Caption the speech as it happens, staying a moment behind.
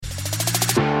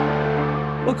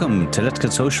Welcome to Let's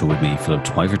Get Social with me, Philip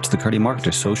Twyford, the Curly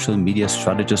Marketer, social media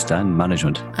strategist and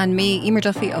management. And me, Emer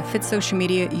Duffy of Fit Social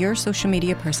Media, your social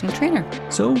media personal trainer.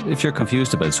 So if you're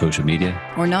confused about social media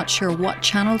or not sure what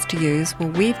channels to use, well,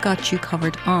 we've got you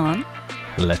covered on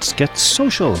Let's Get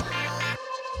Social.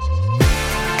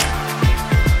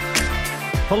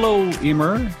 Hello,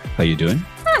 Emer. How you doing?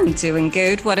 I'm doing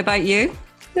good. What about you?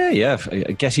 Yeah.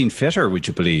 Getting fitter, would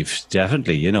you believe?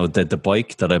 Definitely. You know, the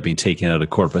bike that I've been taking out of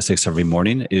 6:15 every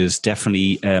morning is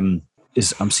definitely, I'm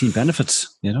seeing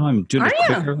benefits. You know, I'm doing it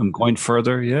quicker. I'm going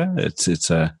further. Yeah, it's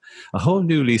a whole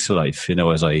new lease of life, you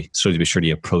know, as I slowly but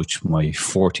surely approach my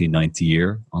 49th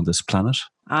year on this planet.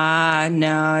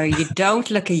 No, you don't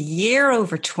look a year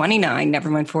over 29, never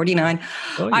mind 49.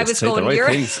 I was going, you're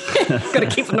going to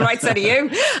keep on the right side of you.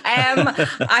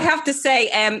 I have to say,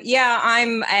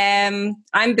 I'm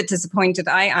a bit disappointed.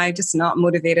 I'm just not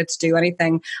motivated to do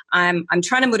anything. I'm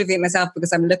trying to motivate myself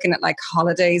because I'm looking at like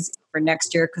holidays for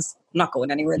next year because I'm not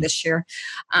going anywhere this year.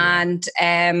 And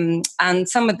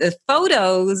some of the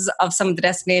photos of some of the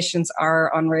destinations are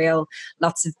unreal.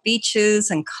 Lots of beaches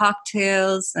and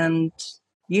cocktails, and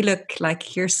you look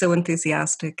like you're so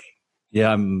enthusiastic.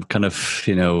 Yeah, I'm kind of,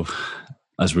 you know,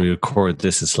 as we record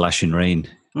this, it's slashing rain.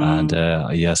 And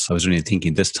yes, I was really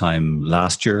thinking this time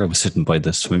last year, I was sitting by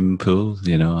the swimming pool,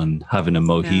 you know, and having a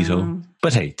mojito.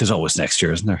 But hey, there's always next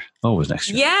year, isn't there? Always next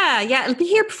year. Yeah, it'll be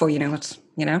here before you know it,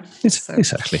 you know. So,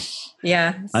 exactly.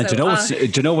 Yeah. And do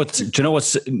you know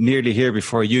what's nearly here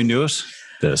before you knew it?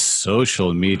 The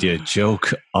social media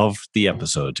joke of the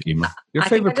episode, Emer. Your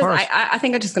favorite part? I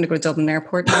think I'm just going to go to Dublin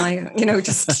Airport now. You know,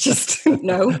 just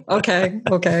no. Okay.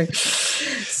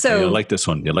 So you like this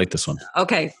one.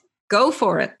 Okay, go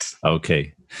for it.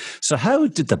 Okay. So how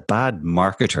did the bad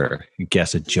marketer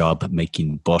get a job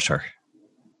making butter?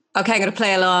 Okay, I'm going to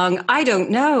play along. I don't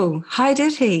know. How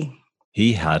did he?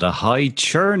 He had a high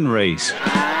churn rate.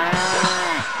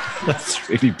 That's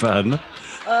really bad, isn't it?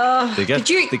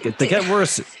 They get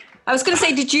worse. I was going to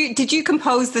say, did you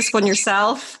compose this one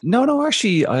yourself? No.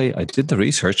 Actually, I did the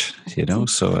research. You know,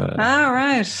 so. All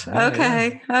right.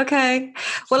 Okay.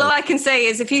 Well, all I can say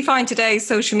is, if you find today's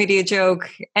social media joke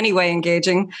anyway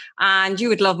engaging, and you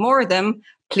would love more of them,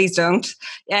 please don't.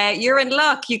 You're in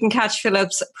luck. You can catch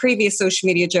Philip's previous social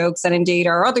media jokes and indeed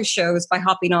our other shows by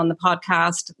hopping on the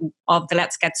podcast of the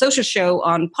Let's Get Social show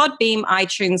on Podbeam,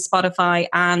 iTunes, Spotify,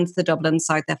 and the Dublin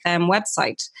South FM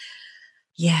website.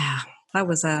 Yeah, that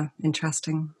was an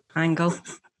interesting angle.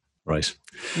 Right.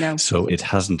 No. So it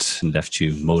hasn't left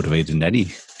you motivated in any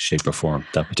shape or form,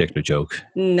 that particular joke?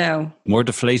 No. More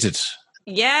deflated?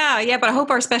 Yeah, but I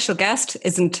hope our special guest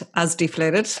isn't as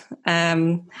deflated.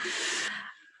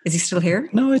 Is he still here?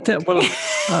 No, I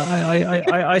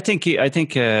think he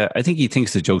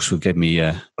thinks the jokes will give me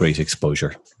great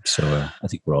exposure. So I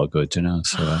think we're all good, you know.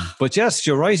 So, but yes,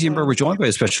 you're right, Emer. We're joined by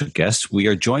a special guest. We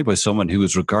are joined by someone who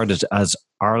is regarded as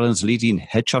Ireland's leading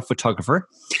headshot photographer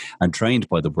and trained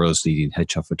by the world's leading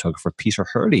headshot photographer, Peter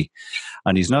Hurley.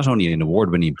 And he's not only an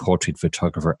award-winning portrait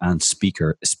photographer and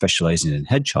speaker specializing in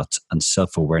headshots and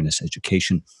self-awareness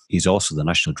education, he's also the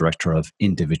National Director of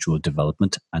Individual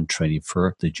Development and Training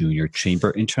for the Junior Chamber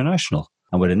International.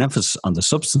 And with an emphasis on the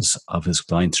substance of his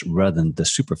clients rather than the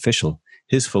superficial,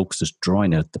 his focus is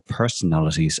drawing out the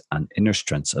personalities and inner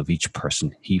strengths of each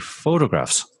person he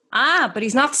photographs. But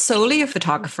he's not solely a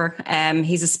photographer.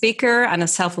 He's a speaker and a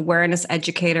self-awareness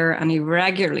educator, and he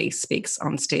regularly speaks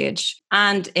on stage.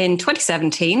 And in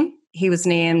 2017, he was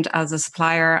named as a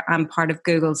supplier and part of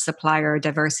Google's Supplier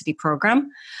Diversity Program.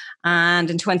 And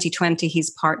in 2020,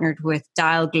 he's partnered with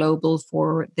Dial Global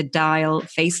for the Dial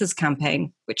Faces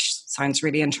campaign, which sounds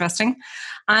really interesting.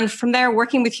 And from there,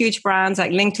 working with huge brands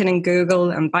like LinkedIn and Google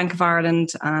and Bank of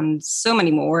Ireland and so many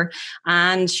more,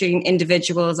 and shooting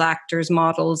individuals, actors,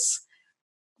 models.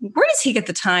 Where does he get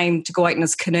the time to go out in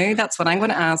his canoe? That's what I'm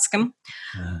going to ask him.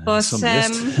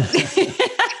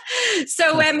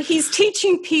 He's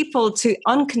teaching people to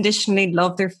unconditionally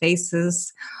love their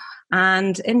faces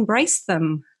and embrace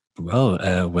them.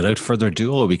 Well, without further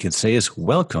ado, all we can say is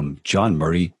welcome John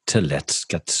Murray to Let's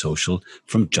Get Social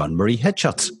from John Murray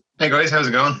Headshots. Hey guys, how's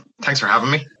it going? Thanks for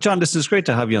having me. John, this is great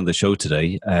to have you on the show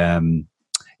today.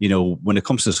 You know, when it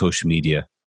comes to social media,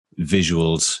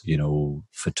 visuals, you know,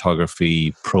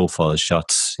 photography, profile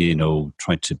shots, you know,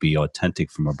 trying to be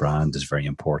authentic from a brand is very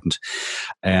important.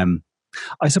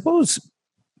 I suppose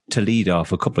to lead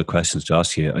off, a couple of questions to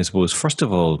ask you. I suppose, first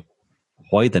of all,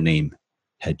 why the name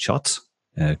Headshots?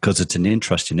 Because it's an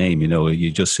interesting name. You know,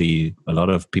 you just see a lot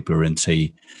of people who are in,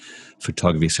 say,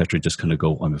 photography, etc., just kind of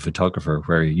go, I'm a photographer,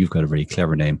 where you've got a very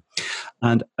clever name.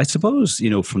 And I suppose, you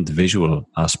know, from the visual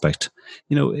aspect,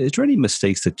 you know, is there any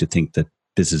mistakes that you think that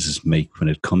businesses make when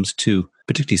it comes to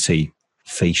particularly, say,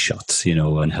 face shots,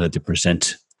 and how they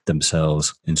present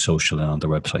themselves in social and on their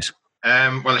website?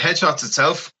 Well, headshots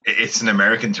itself, it's an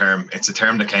American term. It's a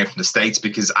term that came from the States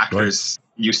because actors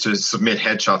used to submit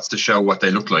headshots to show what they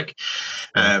looked like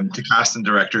to casting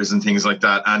directors and things like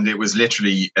that. And it was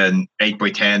literally an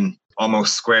 8x10,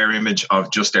 almost square image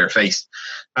of just their face.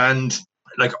 And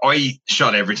like, I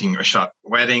shot everything. I shot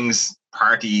weddings,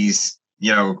 parties,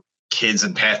 kids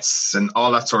and pets and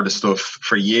all that sort of stuff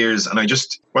for years. And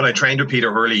when I trained with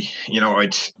Peter Hurley,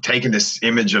 I'd taken this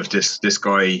image of this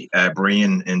guy,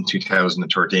 Brian, in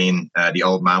 2013, the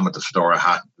old man with the fedora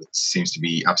hat that seems to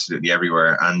be absolutely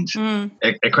everywhere. And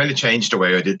it kind of changed the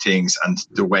way I did things and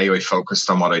the way I focused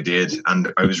on what I did.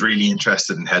 And I was really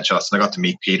interested in headshots, and I got to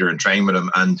meet Peter and train with him.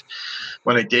 And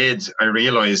when I did, I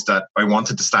realized that I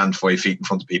wanted to stand 5 feet in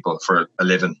front of people for a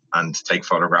living and take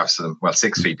photographs of them. Well,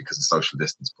 6 feet because of social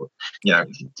distance, but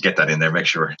get that in there, make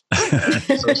sure.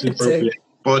 Socially appropriate.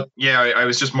 But yeah, I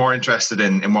was just more interested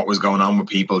in what was going on with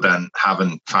people than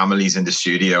having families in the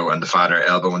studio and the father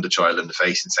elbowing the child in the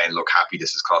face and saying, "Look, happy,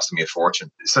 this is costing me a fortune."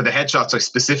 So the headshots, I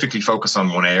specifically focus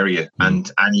on one area.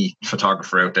 And any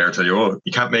photographer out there will tell you, "Oh,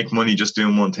 you can't make money just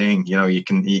doing one thing.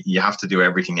 You have to do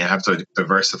everything. You have to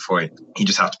diversify. You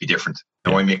just have to be different."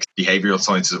 I mix behavioral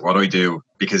sciences, what I do,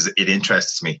 because it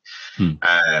interests me.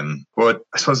 But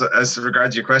I suppose as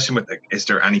regards your question, is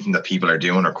there anything that people are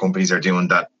doing or companies are doing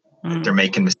that they're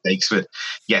making mistakes with?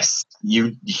 Yes,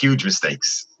 huge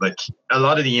mistakes. Like a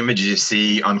lot of the images you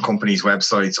see on companies'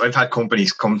 websites, I've had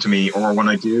companies come to me, or when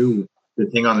I do the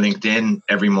thing on LinkedIn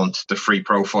every month, the free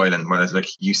profiling, when it's like,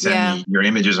 you send me your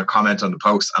images or comment on the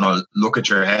post, and I'll look at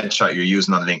your headshot you're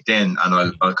using on LinkedIn,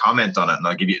 and I'll comment on it, and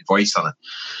I'll give you advice on it.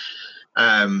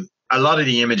 A lot of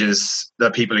the images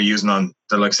that people are using on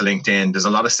the likes of LinkedIn, there's a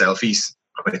lot of selfies,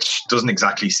 which doesn't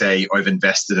exactly say I've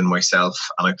invested in myself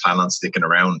and I plan on sticking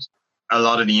around. A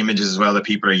lot of the images as well that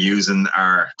people are using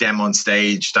are them on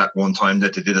stage that one time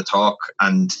that they did a talk,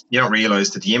 and you don't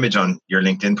realize that the image on your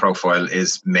LinkedIn profile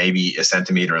is maybe a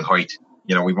centimeter in height.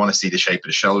 We want to see the shape of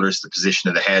the shoulders, the position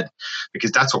of the head,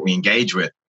 because that's what we engage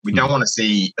with. We don't want to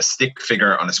see a stick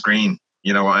figure on a screen.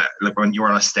 Like when you were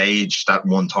on a stage that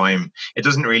one time, it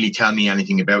doesn't really tell me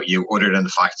anything about you other than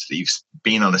the fact that you've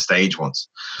been on a stage once.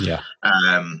 Yeah.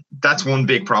 That's one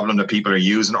big problem that people are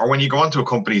using. Or when you go onto a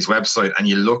company's website and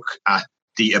you look at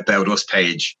the About Us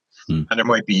page, and there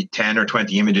might be 10 or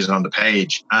 20 images on the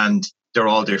page, and they're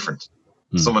all different.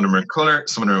 Some of them are in color,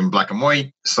 some of them are in black and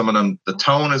white, some of them, the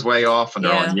tone is way off and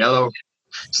they're all in yellow.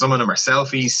 Some of them are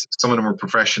selfies, some of them are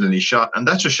professionally shot, and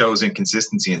that just shows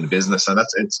inconsistency in the business. And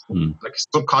like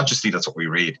subconsciously, that's what we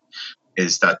read,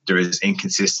 is that there is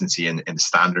inconsistency in the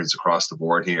standards across the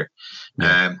board here.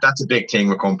 That's a big thing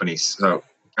with companies. So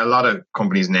a lot of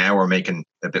companies now are making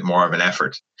a bit more of an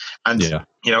effort. And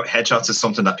headshots is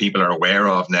something that people are aware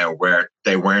of now, where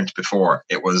they weren't before.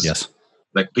 It was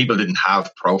like people didn't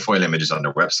have profile images on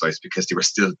their websites because they were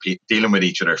still dealing with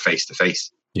each other face to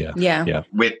face. Yeah.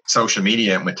 With social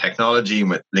media and with technology and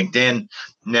with LinkedIn,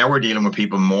 now we're dealing with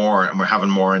people more, and we're having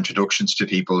more introductions to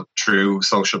people through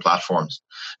social platforms.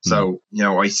 So,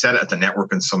 I said it at the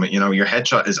networking summit, your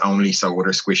headshot is only so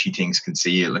other squishy things can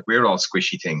see you. Like, we're all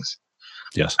squishy things.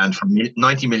 Yes. And for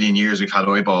 90 million years, we've had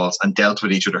eyeballs and dealt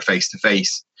with each other face to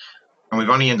face. And we've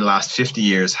only in the last 50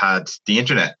 years had the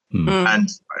internet. And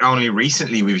only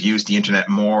recently we've used the internet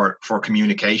more for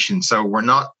communication. So we're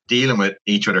not dealing with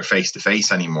each other face to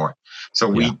face anymore. So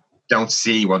we don't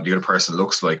see what the other person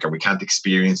looks like, or we can't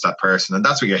experience that person. And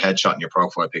that's what your headshot and your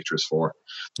profile picture is for,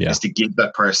 is to give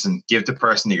the person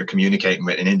that you're communicating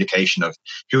with an indication of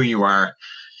who you are,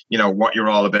 what you're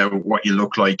all about, what you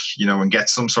look like, and get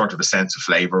some sort of a sense of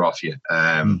flavor off you,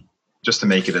 just to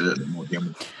make it a little bit more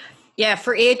human. Yeah,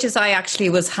 for ages, I actually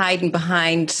was hiding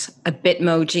behind a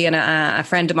Bitmoji, and a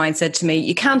friend of mine said to me,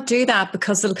 "You can't do that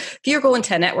because if you're going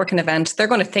to a networking event, they're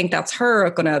going to think that's her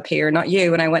going to appear, not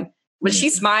you." And I went, "Well,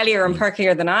 she's smilier and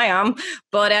perkier than I am."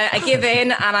 But I give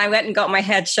in, and I went and got my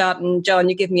headshot, and John,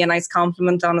 you give me a nice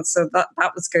compliment on it. So that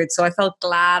was good. So I felt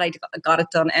glad I got it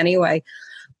done anyway.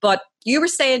 But you were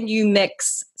saying you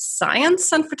mix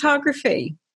science and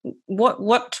photography.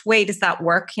 What way does that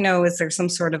work? Is there some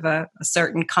sort of a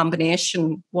certain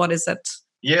combination? What is it?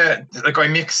 Yeah, like I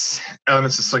mix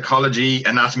elements of psychology,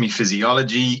 anatomy,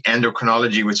 physiology,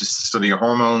 endocrinology, which is the study of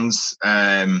hormones,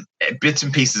 bits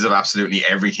and pieces of absolutely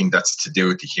everything that's to do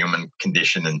with the human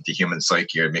condition and the human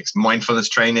psyche. I mix mindfulness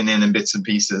training in bits and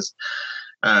pieces,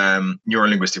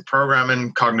 neurolinguistic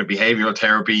programming, cognitive behavioral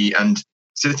therapy. And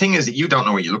so the thing is that you don't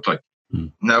know what you look like.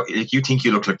 Now, you think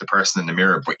you look like the person in the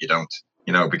mirror, but you don't.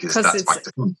 Because that's quite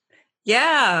the fun.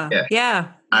 Yeah.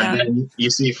 And then you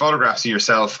see photographs of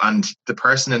yourself, and the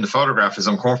person in the photograph is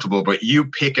uncomfortable, but you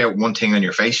pick out one thing on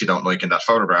your face you don't like in that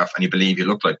photograph, and you believe you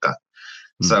look like that.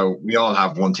 So we all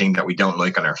have one thing that we don't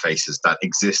like on our faces that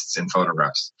exists in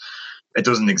photographs. It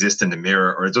doesn't exist in the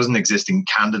mirror, or it doesn't exist in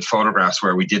candid photographs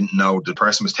where we didn't know the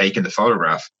person was taking the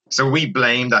photograph. So we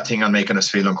blame that thing on making us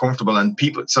feel uncomfortable, and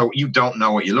so you don't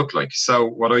know what you look like. So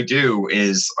what I do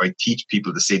is I teach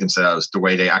people to see themselves the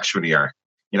way they actually are.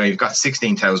 You've got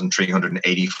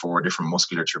 16,384 different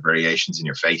musculature variations in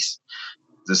your face.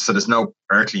 So there's no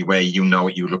earthly way you know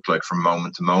what you look like from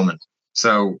moment to moment.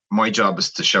 So my job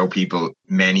is to show people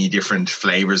many different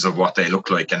flavors of what they look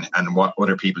like and what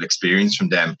other people experience from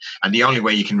them. And the only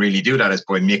way you can really do that is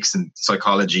by mixing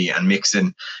psychology and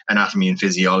mixing anatomy and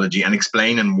physiology and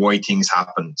explaining why things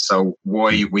happen. So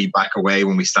why we back away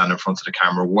when we stand in front of the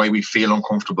camera, why we feel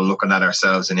uncomfortable looking at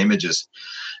ourselves in images.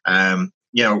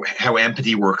 How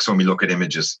empathy works when we look at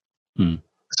images.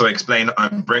 So I explain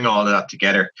and bring all of that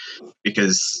together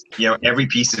because, every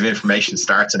piece of information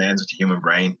starts and ends with the human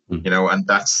brain, and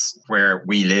that's where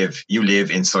we live. You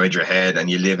live inside your head and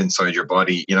you live inside your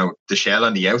body. The shell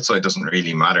on the outside doesn't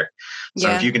really matter. So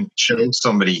if you can show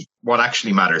somebody what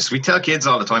actually matters, we tell kids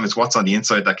all the time, it's what's on the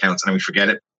inside that counts, and we forget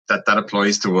it. That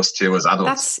applies to us too as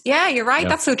adults. You're right. Yeah.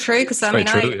 That's so true. Because I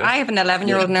have an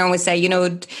 11-year-old now, and always say,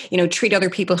 treat other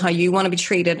people how you want to be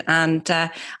treated, and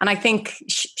I think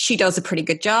she does a pretty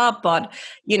good job. But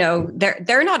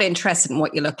they're not interested in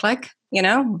what you look like.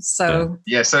 So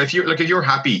So if you're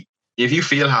happy, if you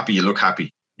feel happy, you look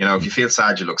happy. If you feel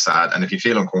sad, you look sad. And if you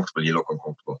feel uncomfortable, you look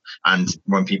uncomfortable. And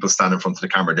when people stand in front of the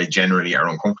camera, they generally are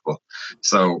uncomfortable.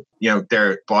 So,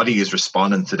 their body is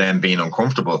responding to them being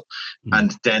uncomfortable.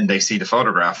 And then they see the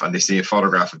photograph and they see a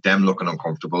photograph of them looking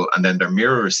uncomfortable. And then their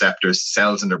mirror receptors,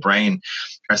 cells in their brain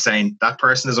are saying that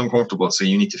person is uncomfortable. So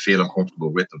you need to feel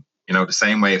uncomfortable with them. The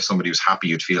same way if somebody was happy,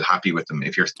 you'd feel happy with them.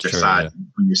 If they're sad, you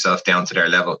bring yourself down to their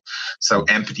level. So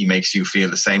empathy makes you feel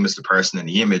the same as the person in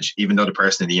the image, even though the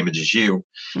person in the image is you.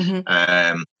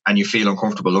 And you feel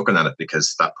uncomfortable looking at it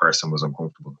because that person was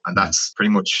uncomfortable. And that's pretty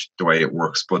much the way it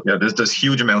works. But there's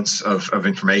huge amounts of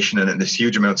information in it. There's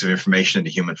huge amounts of information in the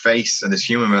human face. And there's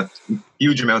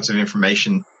huge amounts of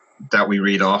information that we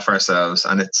read off ourselves,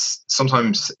 and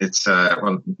sometimes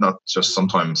not just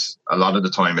sometimes, a lot of the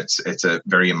time it's a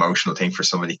very emotional thing for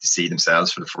somebody to see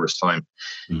themselves for the first time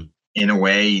in a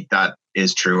way that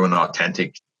is true and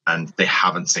authentic, and they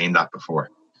haven't seen that before.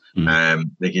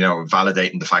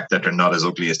 Validating the fact that they're not as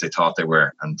ugly as they thought they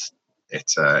were, and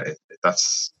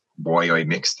that's why I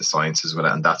mix the sciences with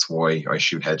it, and that's why I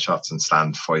shoot headshots and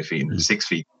stand 5 feet and 6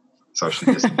 feet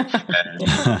social distance.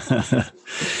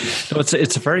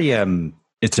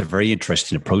 It's a very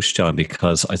interesting approach, John,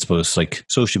 because I suppose like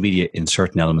social media in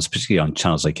certain elements, particularly on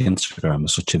channels like Instagram,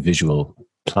 is such a visual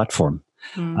platform.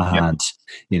 And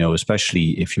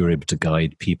especially if you're able to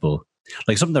guide people,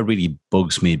 like something that really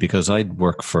bugs me, because I'd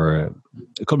work for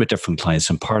a couple of different clients,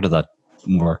 and part of that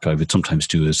work I would sometimes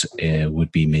do is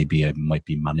would be maybe I might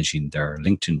be managing their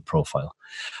LinkedIn profile,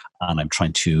 and I'm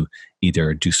trying to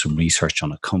either do some research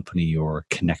on a company or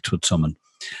connect with someone.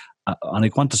 And I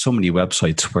go onto so many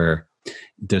websites where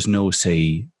there's no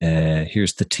say,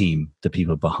 here's the team, the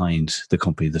people behind the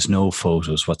company. There's no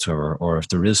photos whatsoever. Or if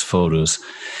there is photos,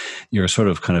 you're sort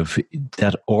of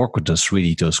that awkwardness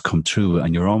really does come through,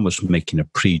 and you're almost making a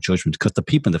prejudgment, because the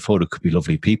people in the photo could be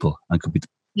lovely people and could be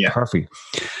perfect.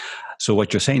 So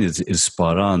what you're saying is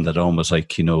spot on, that almost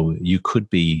like, you could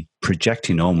be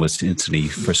projecting almost instantly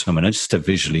for someone, and just to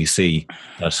visually see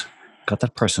that, God,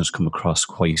 that person has come across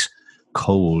quite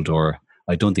cold, or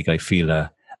I don't think I feel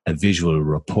a visual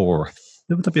rapport.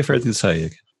 Would that be a fair thing to say?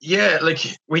 Yeah,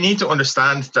 we need to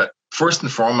understand that first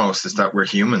and foremost is that we're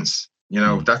humans.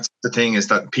 That's the thing, is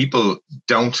that people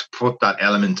don't put that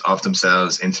element of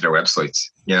themselves into their websites.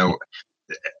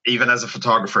 Even as a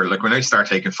photographer, like when I start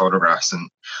taking photographs, and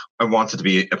I wanted to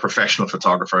be a professional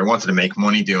photographer, I wanted to make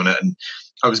money doing it, and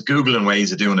I was Googling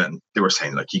ways of doing it, and they were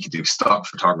saying you could do stock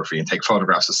photography and take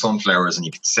photographs of sunflowers and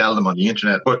you could sell them on the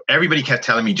internet. But everybody kept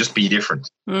telling me, just be different.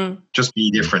 Just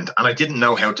be different. And I didn't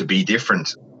know how to be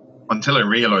different until I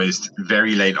realized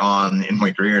very late on in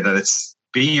my career that it's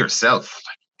be yourself.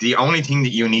 The only thing that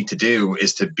you need to do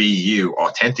is to be you,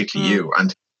 authentically you.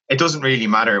 And it doesn't really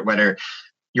matter whether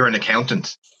you're an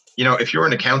accountant. If you're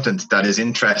an accountant that is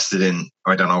interested in,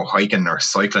 I don't know, hiking or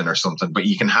cycling or something, but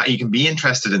you can be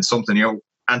interested in something,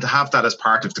 and to have that as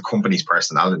part of the company's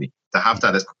personality, to have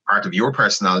that as part of your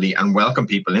personality, and welcome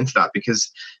people into that, because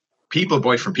people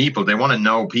buy from people. They want to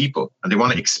know people and they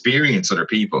want to experience other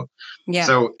people. Yeah.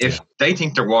 So if they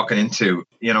think they're walking into,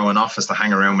 an office to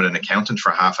hang around with an accountant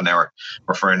for half an hour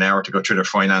or for an hour to go through their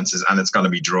finances, and it's going to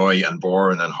be dry and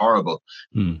boring and horrible,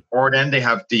 or then they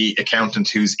have the accountant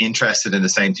who's interested in the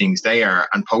same things they are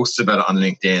and posts about it on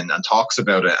LinkedIn and talks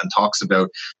about it and talks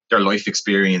about their life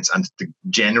experience and the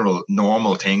general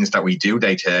normal things that we do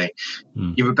day to day,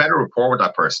 you have a better rapport with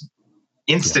that person.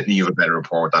 Instantly, you have a better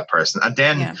rapport with that person. And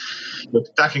then look,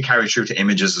 that can carry through to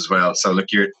images as well. So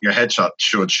look, your headshot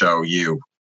should show you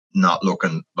not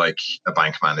looking like a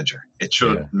bank manager. It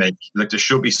should make, like, there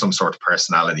should be some sort of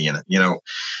personality in it,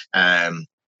 and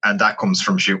that comes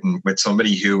from shooting with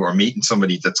somebody or meeting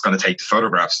somebody that's going to take the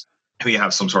photographs, who you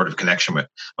have some sort of connection with.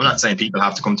 I'm not saying people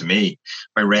have to come to me.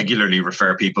 I regularly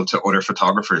refer people to other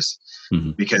photographers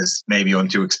because maybe I'm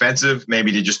too expensive.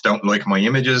 Maybe they just don't like my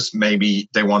images. Maybe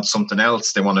they want something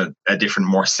else. They want a different,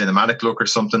 more cinematic look or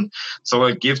something. So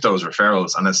I give those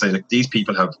referrals and I say, like, these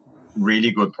people have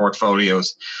really good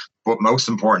portfolios, but most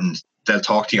important, they'll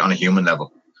talk to you on a human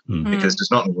level. Because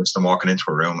there's nothing worse than walking into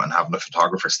a room and having a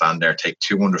photographer stand there, take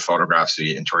 200 photographs of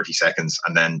you in 30 seconds,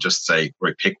 and then just say,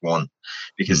 right, pick one,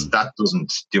 because that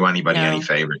doesn't do anybody any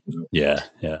favor. But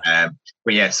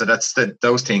yeah, so that's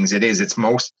those things. It's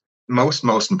most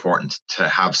important to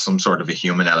have some sort of a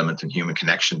human element and human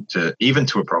connection to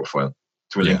a profile,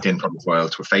 to a LinkedIn profile,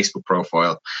 to a Facebook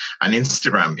profile, and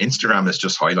Instagram. Instagram is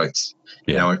just highlights.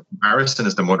 Comparison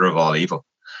is the mother of all evil.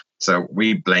 So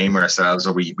we blame ourselves,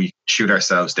 or we shoot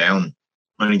ourselves down.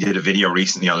 I only did a video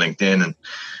recently on LinkedIn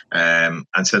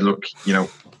and said, look,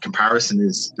 comparison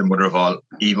is the mother of all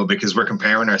evil, because we're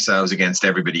comparing ourselves against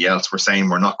everybody else. We're saying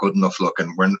we're not good enough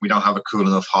looking. We don't have a cool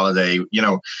enough holiday.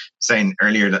 Saying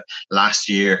earlier that last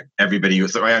year, everybody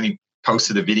was, I only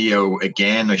posted a video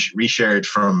again. I reshared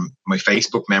from my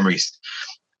Facebook memories.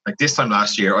 Like this time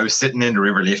last year, I was sitting in the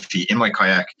River Liffey in my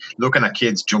kayak, looking at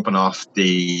kids jumping off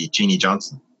the Jeannie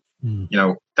Johnson.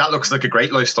 That looks like a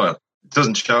great lifestyle. It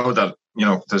doesn't show that,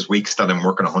 there's weeks that I'm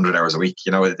working 100 hours a week.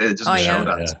 It doesn't show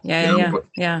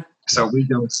that. So we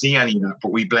don't see any of that,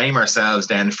 but we blame ourselves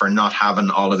then for not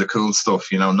having all of the cool stuff,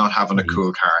 not having a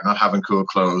cool car, not having cool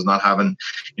clothes, not having,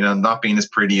 not being as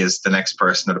pretty as the next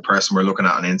person or the person we're looking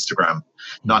at on Instagram,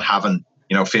 not having,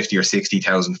 50 or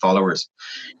 60,000 followers.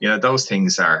 Those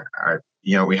things are,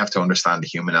 we have to understand the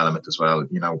human element as well,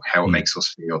 how it makes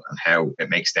us feel and how it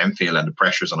makes them feel, and the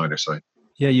pressures on either side.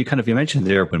 Yeah, you mentioned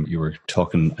there when you were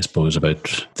talking, I suppose,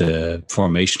 about the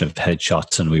formation of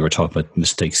headshots, and we were talking about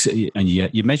mistakes, and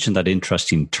you mentioned that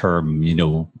interesting term,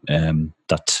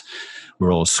 that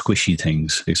we're all squishy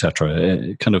things,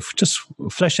 etc. Kind of just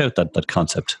flesh out that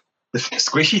concept. The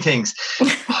squishy things.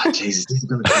 Oh, Jesus, this is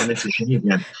going to turn into me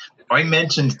again. I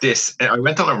mentioned this. I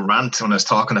went on a rant when I was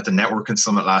talking at the Networking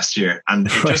Summit last year, and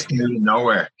it just came out of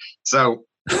nowhere. So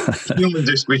humans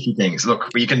are squishy things. Look,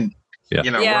 we can, we're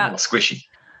all squishy.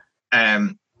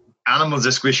 Animals are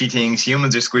squishy things.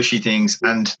 Humans are squishy things,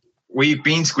 and we've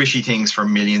been squishy things for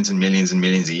millions and millions and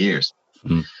millions of years.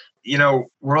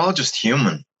 We're all just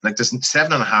human. Like, there's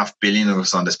 7.5 billion of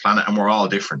us on this planet, and we're all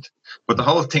different. But the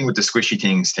whole thing with the squishy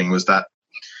things thing was that,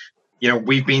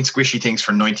 we've been squishy things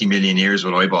for 90 million years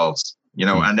with eyeballs,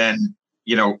 and then,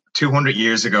 200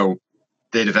 years ago,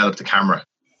 they developed the camera.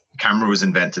 The camera was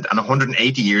invented. And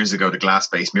 180 years ago, the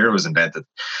glass-based mirror was invented.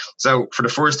 So for the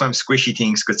first time, squishy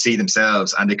things could see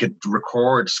themselves, and they could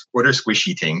record other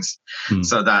squishy things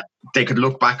so that they could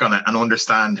look back on it and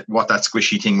understand what that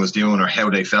squishy thing was doing or how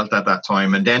they felt at that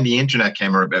time. And then the internet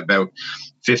came about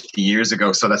 50 years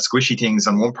ago, so that squishy things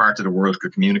on one part of the world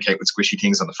could communicate with squishy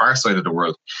things on the far side of the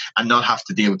world and not have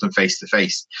to deal with them face to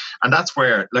face. And that's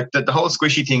where, like, the whole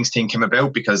squishy things thing came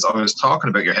about, because I was talking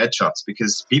about your headshots,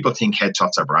 because people think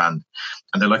headshots are brand,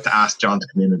 and they like to ask John to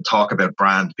come in and talk about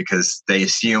brand because they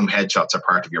assume headshots are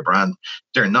part of your brand.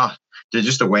 They're not. They're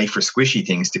just a way for squishy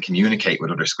things to communicate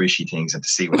with other squishy things and to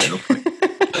see what they look like.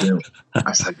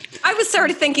 I was sort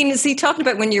of thinking, is he talking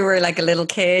about when you were like a little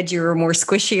kid, you were more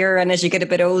squishier, and as you get a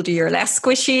bit older, you're less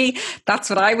squishy? That's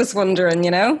what I was wondering,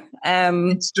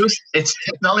 It's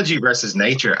technology versus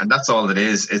nature, and that's all it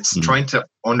is. It's trying to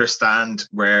understand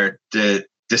where the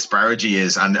disparity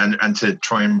is and to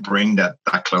try and bring that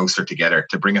closer together,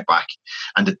 to bring it back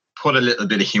and to put a little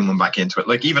bit of human back into it.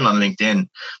 Like, even on LinkedIn,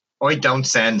 I don't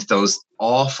send those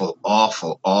awful,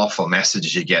 awful, awful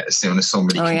messages you get as soon as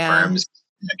somebody confirms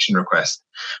connection request,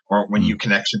 or when you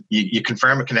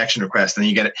confirm a connection request and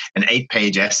you get an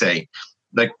 8-page essay.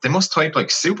 Like, they must type like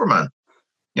Superman.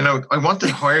 I want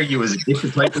to hire you as a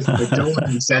different typist. I don't want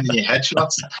to be sending you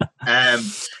headshots.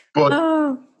 But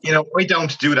I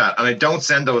don't do that, and I don't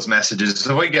send those messages.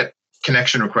 So I get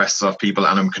connection requests off people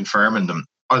and I'm confirming them,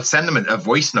 I'll send them a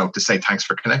voice note to say thanks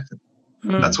for connecting.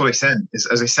 That's what I send, is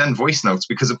as I send voice notes,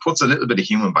 because it puts a little bit of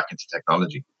human back into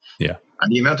technology. Yeah.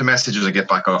 And the amount of messages I get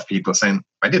back off people saying,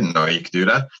 I didn't know you could do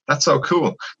that. That's so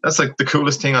cool. That's like the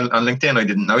coolest thing on LinkedIn. I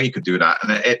didn't know you could do that.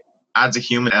 And it adds a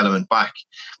human element back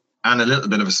and a little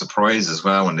bit of a surprise as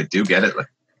well when they do get it. Like,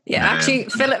 yeah, actually,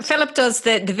 Philip does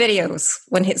the videos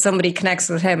when somebody connects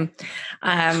with him,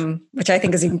 which I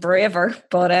think is even braver.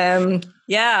 But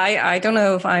yeah, I don't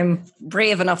know if I'm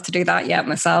brave enough to do that yet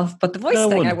myself. But the voice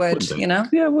thing, I would, you know.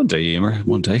 Yeah, one day, Emer,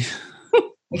 one day.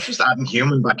 It's just adding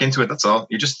human back into it. That's all.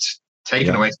 You're just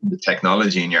taking away from the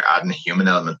technology and you're adding a human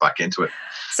element back into it.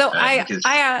 So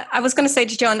I was going to say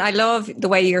to John, I love the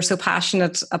way you're so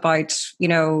passionate about, you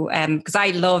know, because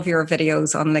I love your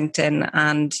videos on LinkedIn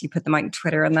and you put them out on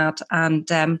Twitter and that.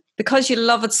 And because you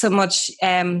love it so much,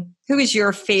 who is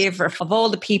your favorite of all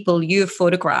the people you've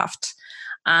photographed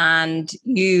and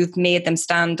you've made them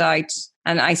stand out?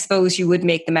 And I suppose you would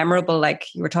make them memorable, like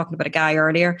you were talking about a guy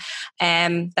earlier,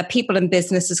 that people in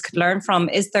businesses could learn from.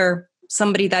 Is there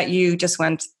somebody that you just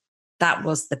went, that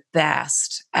was the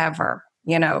best ever?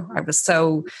 You know, I was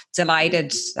so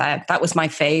delighted. That was my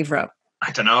favorite.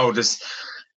 I don't know.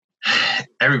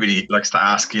 Everybody likes to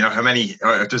ask, you know, how many,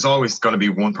 there's always going to be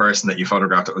one person that you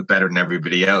photographed that was better than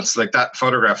everybody else. Like that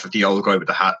photograph of the old guy with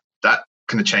the hat, that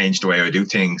kind of changed the way I do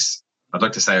things. I'd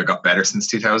like to say I got better since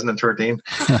 2013.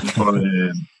 But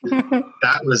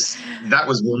that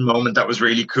was one moment that was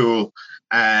really cool.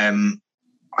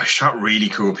 I shot really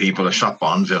cool people. I shot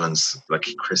Bond villains like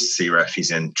Chris Searef.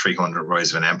 He's in 300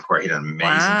 Rise of an Empire. He had an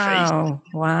amazing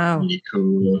face. Wow. Really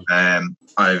cool.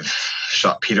 I've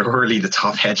shot Peter Hurley, the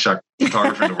top headshot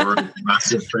photographer in the world.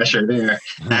 Massive pressure there.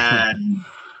 I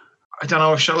don't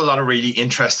know. I've shot a lot of really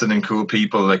interesting and cool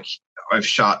people. Like I've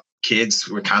shot kids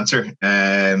with cancer,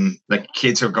 like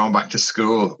kids who are going back to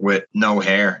school with no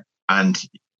hair, and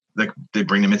like they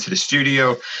bring them into the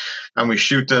studio and we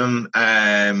shoot them.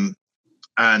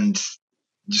 And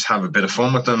just have a bit of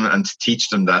fun with them and to teach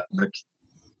them that like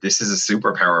this is a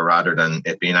superpower rather than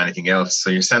it being anything else. So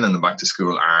you're sending them back to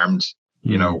school armed,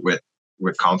 you know,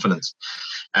 with confidence.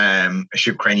 I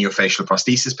shoot craniofacial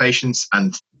prosthesis patients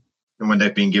and when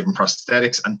they've been given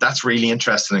prosthetics, and that's really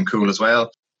interesting and cool as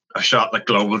well. I shot like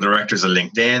global directors of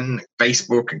LinkedIn,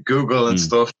 Facebook and Google and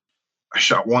stuff. I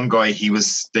shot one guy, he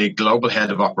was the global head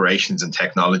of operations and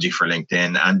technology for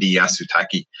LinkedIn, Andy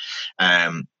Yasutaki.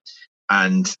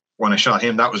 And when I shot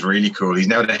him, that was really cool. He's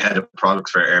now the head of product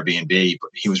for Airbnb, but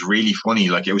he was really funny.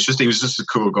 Like he was just a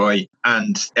cool guy.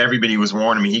 And everybody was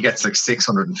warning me. He gets like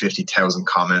 650,000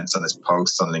 comments on his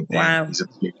posts on LinkedIn. Wow. He's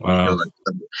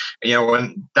you know,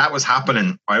 when that was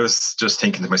happening, I was just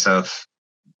thinking to myself,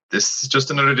 this is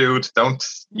just another dude. Don't,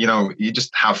 you know, you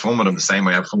just have fun with him the same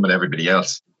way I have fun with everybody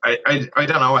else. I don't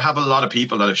know. I have a lot of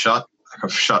people that I've shot.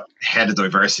 I've shot head of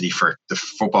diversity for the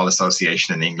Football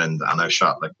Association in England, and I've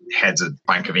shot like heads of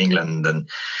Bank of England, and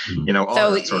you know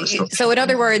all that sort of stuff. So, in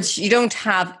other words, you don't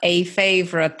have a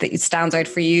favorite that stands out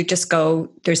for you. Just go.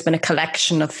 There's been a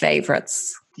collection of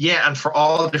favorites. Yeah, and for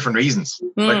all different reasons,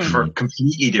 like for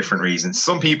completely different reasons.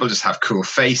 Some people just have cool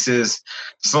faces.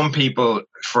 Some people,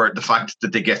 for the fact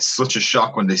that they get such a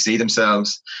shock when they see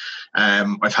themselves.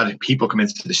 I've had people come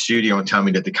into the studio and tell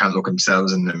me that they can't look at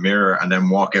themselves in the mirror and then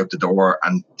walk out the door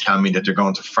and tell me that they're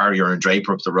going to Farrier and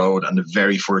Draper up the road, and the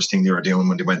very first thing they were doing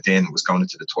when they went in was going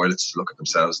into the toilets to look at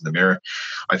themselves in the mirror.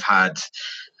 I've had,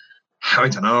 I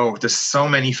don't know, there's so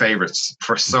many favorites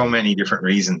for so many different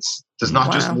reasons. There's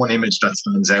not just one image that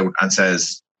stands out and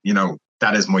says, you know,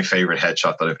 that is my favorite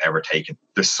headshot that I've ever taken.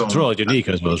 There's some. They're all unique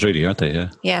as well, really, aren't they?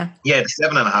 Yeah. There's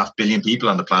 7.5 billion people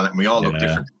on the planet and we all look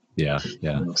different. Yeah.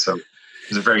 So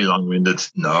it's a very long-winded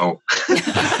no.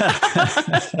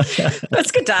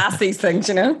 It's good to ask these things,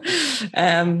 you know.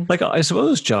 Like I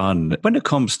suppose, John, when it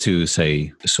comes to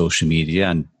say social media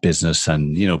and business,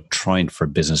 and you know, trying for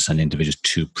business and individuals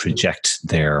to project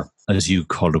their, as you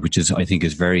call it, which is I think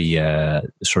is very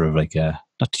sort of like a,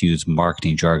 not to use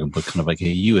marketing jargon, but kind of like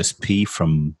a USP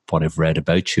from what I've read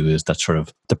about you, is that sort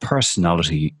of the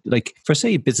personality. Like for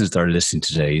say business that are listening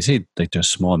today, say like there's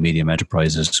small, medium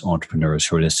enterprises, entrepreneurs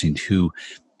who are listening who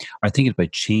are thinking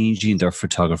about changing their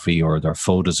photography or their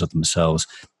photos of themselves.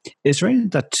 Is there anything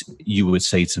that you would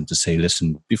say to them to say,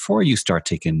 listen, before you start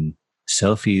taking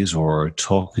selfies or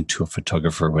talking to a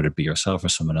photographer, whether it be yourself or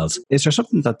someone else, is there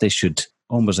something that they should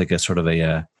almost like a sort of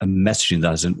a messaging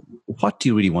that is in, what do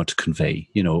you really want to convey?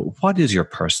 You know, what is your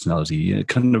personality?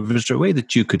 Kind of, is there a way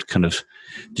that you could kind of,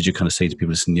 did you kind of say to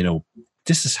people, listen, you know,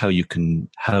 this is how you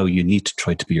need to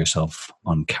try to be yourself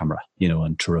on camera, you know,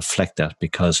 and to reflect that,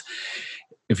 because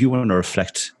if you want to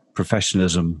reflect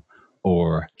professionalism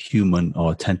or human,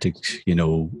 authentic,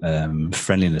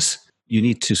 friendliness, you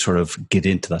need to sort of get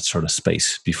into that sort of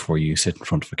space before you sit in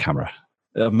front of a camera.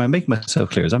 Am I making myself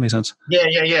clear? Does that make sense?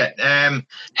 Yeah.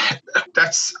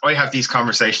 I have these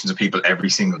conversations with people every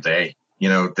single day.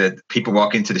 That people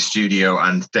walk into the studio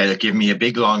and they'll give me a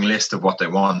big long list of what they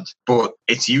want, but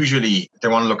it's usually they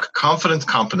want to look confident,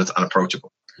 competent, and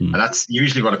approachable. And that's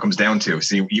usually what it comes down to.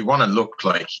 So you want to look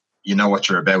like you know what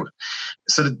you're about.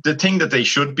 So the thing that they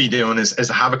should be doing is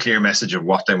have a clear message of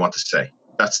what they want to say.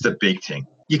 That's the big thing.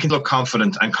 You can look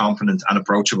confident and competent and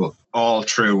approachable all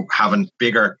through having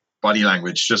bigger body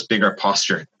language, just bigger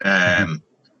posture,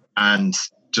 and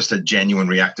just a genuine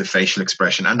reactive facial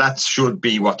expression. And that should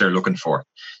be what they're looking for.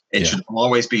 It should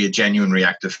always be a genuine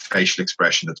reactive facial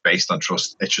expression that's based on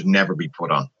trust. It should never be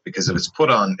put on, because if it's put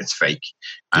on, it's fake.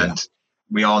 And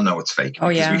we all know it's fake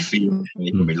because we feel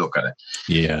it when we look at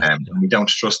it. And we don't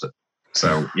trust it.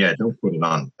 So don't put it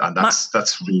on. And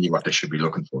that's really what they should be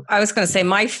looking for. I was going to say,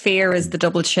 my fear is the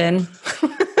double chin.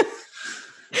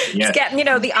 It's getting,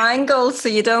 the angle so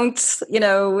you don't,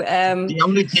 The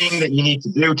only thing that you need to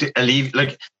do to alleviate,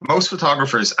 like most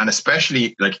photographers, and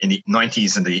especially like in the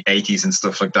 90s and the 80s and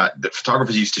stuff like that, the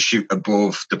photographers used to shoot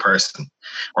above the person,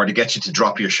 or to get you to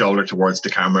drop your shoulder towards the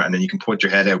camera and then you can put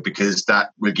your head out, because that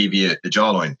will give you the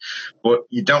jawline. But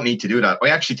you don't need to do that. I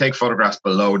actually take photographs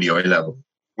below the eye level,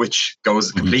 which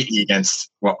goes completely against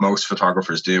what most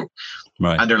photographers do.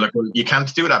 Right. And they're like, well, you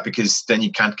can't do that because then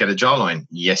you can't get a jawline.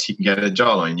 Yes, you can get a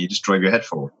jawline. You just drive your head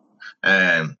forward.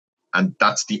 And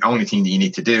that's the only thing that you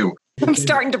need to do. I'm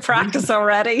starting to practice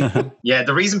already.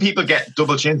 The reason people get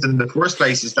double chins in the first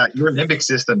place is that your limbic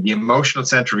system, the emotional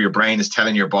center of your brain, is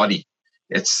telling your body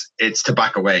it's to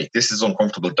back away. This is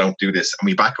uncomfortable. Don't do this. And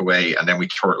we back away and then we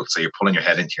turtle. So you're pulling your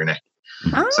head into your neck.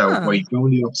 So when you go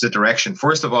in the opposite direction,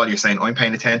 first of all, you're saying, I'm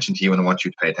paying attention to you and I want you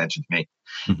to pay attention to me.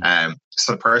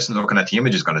 So the person looking at the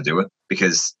image is going to do it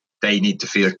because they need to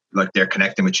feel like they're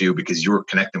connecting with you because you're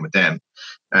connecting with them.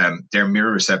 Their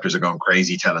mirror receptors are going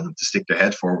crazy, telling them to stick their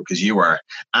head forward because you are.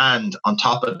 And on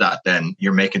top of that, then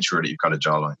you're making sure that you've got a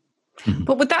jawline.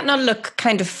 But would that not look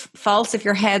kind of false if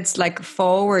your head's like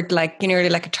forward, like,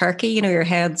 like a turkey, your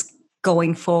head's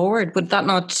going forward? Would that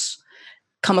not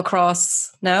come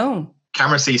across? No.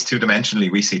 Camera sees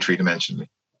 2-dimensionally, we see 3-dimensionally.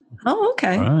 Oh,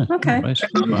 okay. Right. Okay. Right.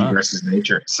 Technology versus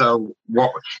nature. So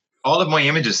all of my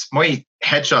images, my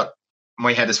headshot,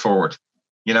 my head is forward.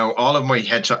 All of my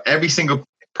headshot, every single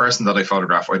person that I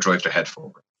photograph, I drive their head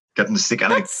forward. Get them to stick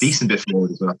and a decent bit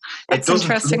forward as well. It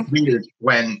doesn't look weird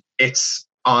when it's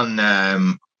on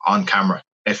camera.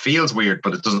 It feels weird,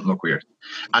 but it doesn't look weird.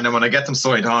 And then when I get them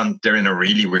side on, they're in a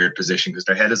really weird position because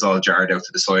their head is all jarred out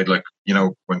to the side, like,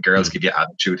 when girls give you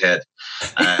attitude head.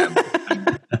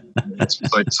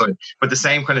 Side to side. But the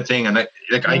same kind of thing. And I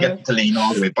get to lean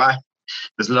all the way back.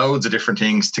 There's loads of different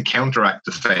things to counteract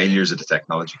the failures of the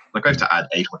technology. Like I have to add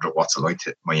 800 watts of light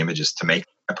to my images to make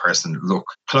a person look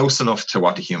close enough to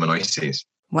what the human eye sees.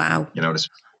 Wow. There's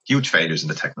huge failures in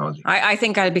the technology. I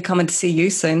think I'll be coming to see you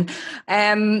soon.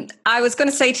 I was going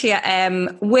to say to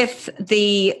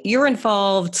you, you're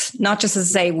involved, not just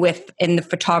as I say in the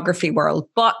photography world,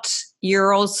 but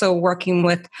you're also working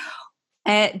with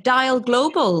Dial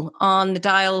Global on the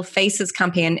Dial Faces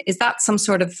campaign. Is that some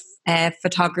sort of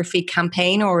photography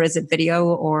campaign, or is it video?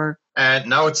 Or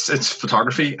no, it's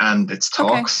photography and it's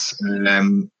talks.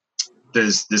 Okay.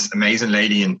 There's this amazing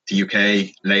lady in the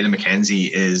UK, Layla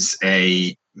McKenzie, is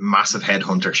a massive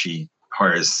headhunter. She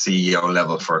hires CEO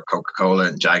level for Coca-Cola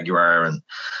and Jaguar and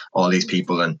all these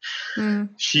people, and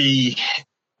she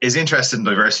is interested in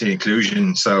diversity and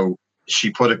inclusion. So she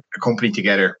put a company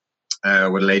together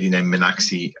with a lady named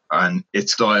Minaxi, and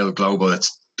it's Dial Global.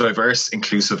 It's diverse,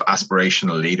 inclusive,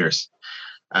 aspirational leaders.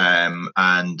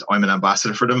 And I'm an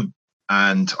ambassador for them.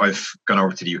 And I've gone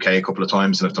over to the UK a couple of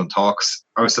times and I've done talks.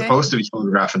 I was supposed to be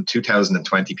photographing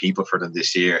 2,020 people for them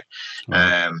this year,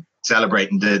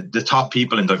 celebrating the top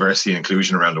people in diversity and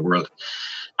inclusion around the world.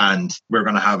 And we're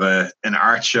going to have an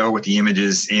art show with the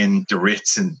images in the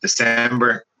Ritz in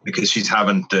December, because she's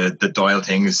having the Dial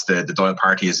things. The Dial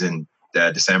party is in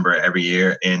December every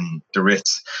year in the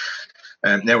Ritz.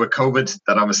 Now with COVID,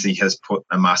 that obviously has put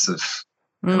a massive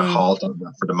kind of halt on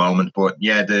that for the moment. But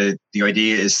the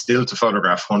idea is still to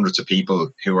photograph hundreds of people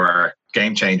who are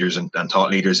game changers and thought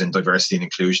leaders in diversity and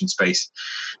inclusion space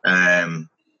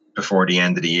before the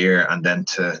end of the year. And then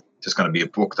there's going to be a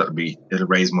book it'll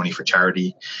raise money for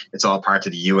charity. It's all part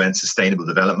of the UN Sustainable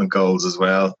Development Goals as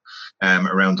well,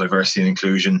 around diversity and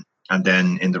inclusion. And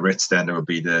then in the Ritz, then there will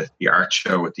be the art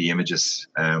show with the images.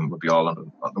 Will be all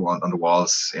on the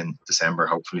walls in December,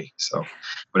 hopefully. So,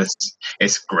 but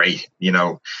it's great, you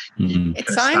know. Mm-hmm. It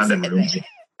sounds.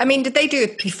 I mean, did they do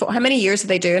it before? How many years are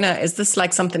they doing it? Is this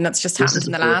like something that's just happened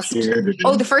in the last?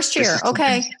 Oh, the first year.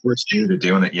 Okay. First year they're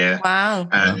doing it. Yeah. Wow.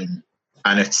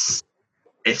 And it's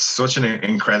such an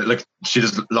incredible. Like, she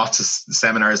does lots of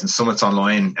seminars and summits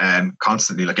online,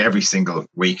 constantly. Like every single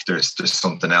week, there's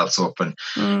something else up, and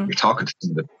you're talking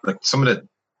to some of the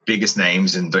biggest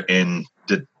names in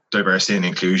the diversity and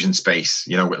inclusion space.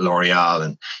 You know, with L'Oreal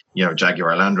and, you know,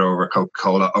 Jaguar Land Rover,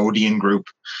 Coca-Cola, Odeon Group,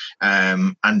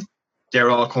 and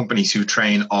they're all companies who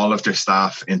train all of their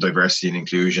staff in diversity and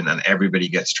inclusion, and everybody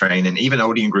gets training. Even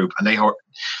Odeon Group, and I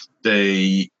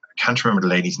can't remember the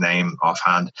lady's name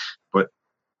offhand, but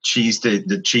she's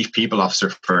the chief people officer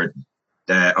for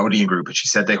the Odeon Group, and she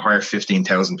said they hire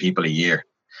 15,000 people a year.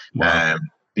 Wow.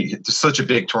 There's such a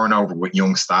big turnover with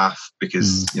young staff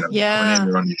because you know,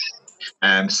 coming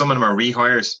in, some of them are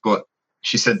rehires, but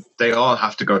she said they all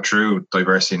have to go through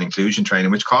diversity and inclusion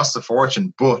training, which costs a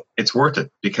fortune, but it's worth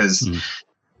it because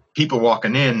people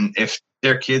walking in, if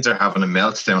their kids are having a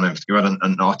meltdown, if you've got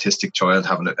an autistic child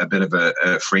having a bit of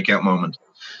a freak out moment,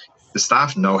 the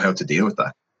staff know how to deal with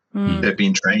that. They've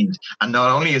been trained. And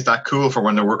not only is that cool for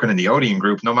when they're working in the Odeon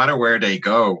Group, no matter where they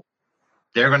go,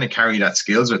 they're going to carry that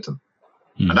skills with them.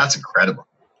 And that's incredible.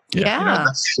 Yeah. You know,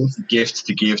 that's such a gift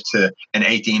to give to an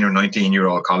 18 or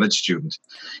 19-year-old college student,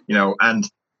 you know. And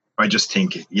I just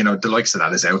think, you know, the likes of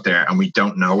that is out there, and we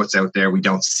don't know what's out there. We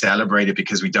don't celebrate it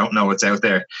because we don't know what's out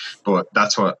there. But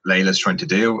that's what Layla's trying to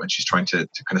do. And she's trying to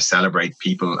kind of celebrate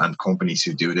people and companies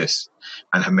who do this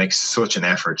and make such an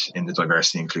effort in the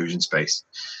diversity and inclusion space.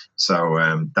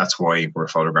 So that's why we're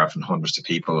photographing hundreds of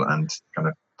people and kind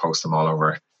of post them all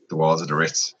over the walls of the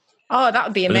Ritz. Oh, that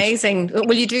would be amazing.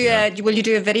 Will you do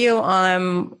a video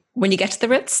when you get to the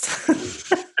Ritz?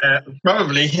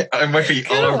 Probably. I might be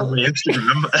all over my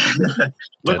Instagram.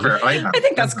 Look where I am. I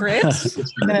think that's great.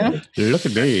 Look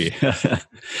at me.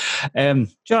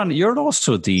 John, you're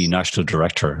also the National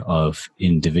Director of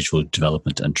Individual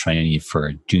Development and Training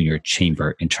for Junior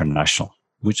Chamber International.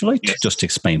 Would you like to just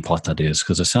explain what that is?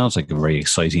 Because it sounds like a very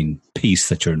exciting piece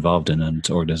that you're involved in and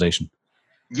organisation.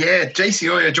 Yeah,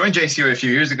 JCI. I joined JCI a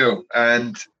few years ago,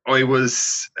 and I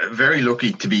was very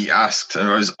lucky to be asked, and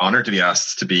I was honoured to be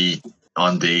asked to be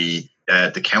on the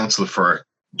council for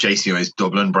JCI's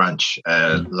Dublin branch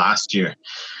last year,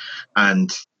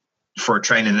 and for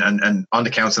training and on the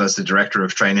council as the director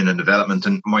of training and development.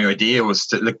 And my idea was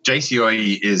to look.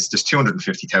 JCI there's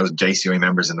 250,000 JCI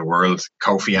members in the world.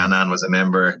 Kofi Annan was a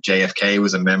member. JFK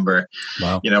was a member.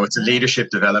 Wow. You know, it's a leadership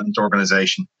development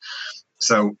organisation.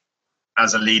 So,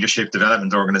 as a leadership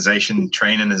development organization,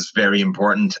 training is very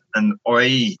important. And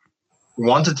I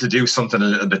wanted to do something a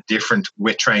little bit different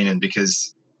with training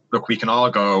because, look, we can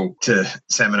all go to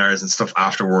seminars and stuff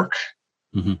after work.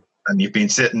 And you've been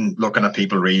sitting looking at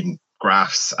people reading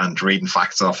graphs and reading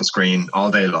facts off a screen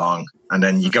all day long. And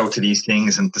then you go to these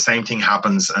things and the same thing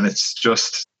happens and it's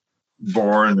just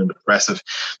boring and depressive.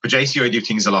 But JCI do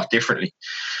things a lot differently.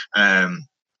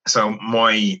 So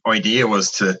my idea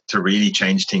was to really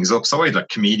change things up. So I had like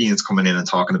comedians coming in and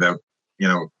talking about, you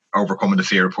know, overcoming the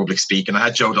fear of public speaking. I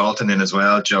had Joe Dalton in as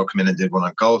well. Joe came in and did one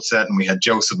on Gold Set, and we had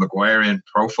Joseph McGuire in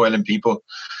profiling people,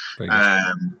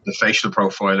 the facial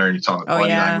profiler, and you talk about body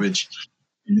language,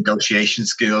 negotiation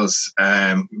skills.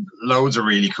 Loads of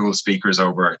really cool speakers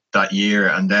over that year.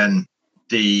 And then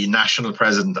the national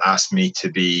president asked me to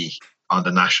be on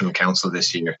the national council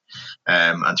this year,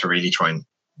 and to really try and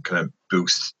kind of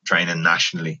boost training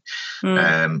nationally.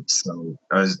 So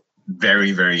I was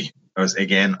I was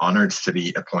again honoured to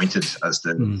be appointed as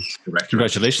the director.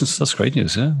 Congratulations, that's great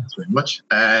news. Yeah, thanks very much.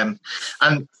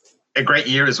 And a great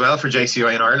year as well for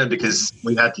JCI in Ireland because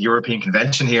we had the European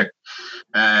Convention here.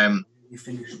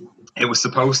 It was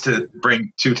supposed to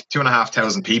bring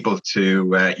 2,500 people to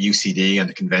UCD and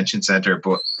the convention centre,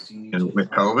 but you know, with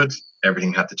COVID,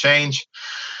 everything had to change.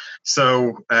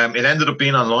 So it ended up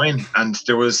being online, and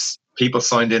there was people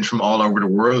signed in from all over the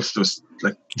world. There was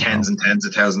like tens and tens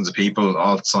of thousands of people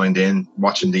all signed in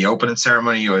watching the opening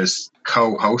ceremony. I was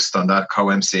co-host on that,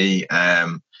 co-MC.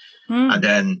 And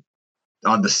then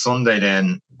on the Sunday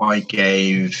then, I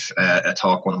gave a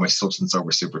talk, one of my substance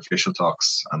over superficial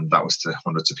talks, and that was to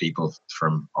hundreds of people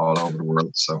from all over the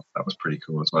world. So that was pretty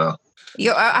cool as well.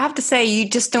 I have to say, you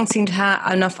just don't seem to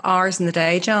have enough hours in the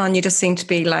day, John. You just seem to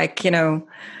be like, you know,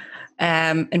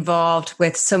 involved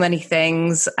with so many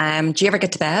things. Do you ever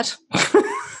get to bed?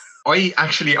 I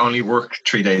actually only work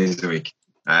 3 days a week.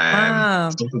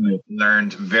 Something I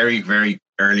learned very, very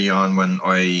early on when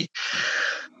I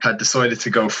had decided to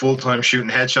go full-time shooting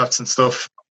headshots and stuff,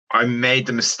 I made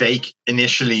the mistake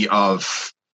initially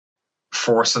of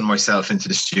forcing myself into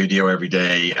the studio every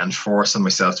day and forcing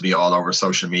myself to be all over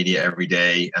social media every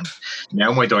day. And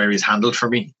now my diary is handled for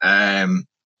me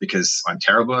because I'm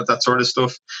terrible at that sort of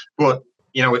stuff. But,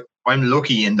 I'm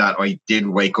lucky in that I did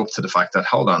wake up to the fact that,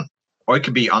 hold on, I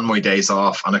could be on my days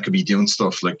off and I could be doing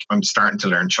stuff like I'm starting to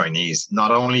learn Chinese,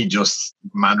 not only just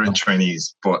Mandarin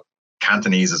Chinese, but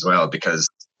Cantonese as well, because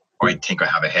I think I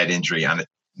have a head injury and it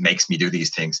makes me do these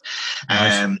things.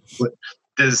 Nice. But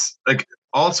there's like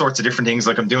all sorts of different things.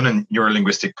 Like I'm doing a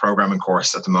neurolinguistic programming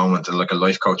course at the moment and like a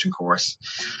life coaching course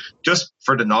just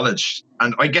for the knowledge.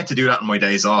 And I get to do that on my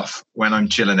days off when I'm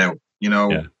chilling out,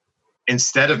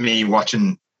 instead of me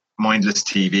watching mindless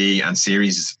TV and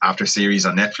series after series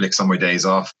on Netflix on my days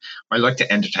off. I like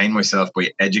to entertain myself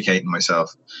by educating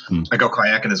myself. I go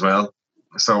kayaking as well.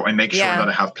 So I make sure that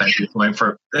I have plenty of time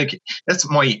for, like, that's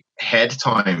my head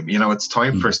time. It's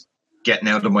time for getting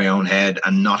out of my own head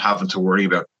and not having to worry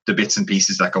about the bits and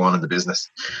pieces that go on in the business.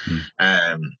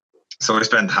 So I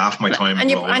spend half my time.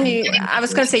 I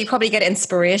was going to say, you probably get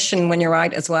inspiration when you're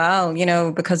out as well,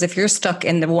 because if you're stuck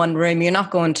in the one room, you're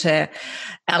not going to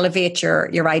elevate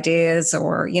your ideas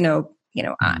or,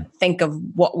 think of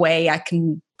what way I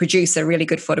can produce a really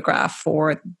good photograph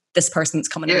for this person that's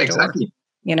coming in the door. Exactly.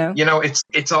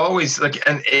 It's always like,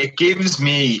 and it gives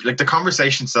me like the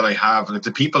conversations that I have, like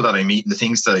the people that I meet and the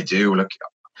things that I do, like,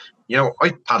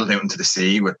 I paddled out into the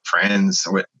sea with friends,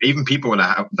 with even people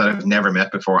that I've never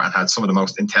met before, and had some of the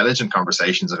most intelligent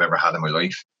conversations I've ever had in my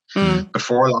life.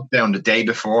 Before lockdown, the day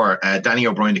before, Danny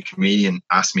O'Brien, the comedian,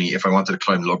 asked me if I wanted to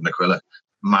climb Lug na Quilla.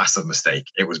 Massive mistake.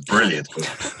 It was brilliant.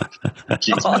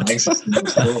 Jeez,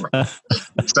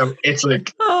 so it's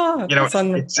like,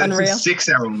 it's a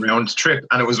 6-hour round trip,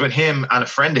 and it was with him and a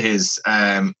friend of his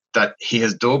that he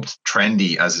has dubbed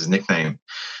Trendy as his nickname.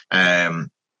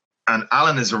 And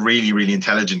Alan is a really, really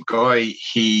intelligent guy.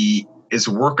 He is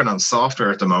working on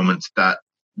software at the moment that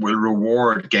will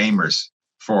reward gamers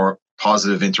for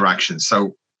positive interactions.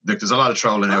 So there's a lot of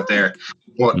trolling out there,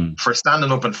 but for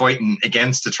standing up and fighting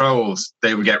against the trolls,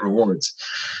 they will get rewards.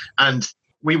 And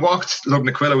we walked Lug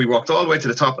na Quilla, we walked all the way to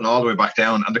the top and all the way back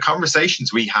down. And the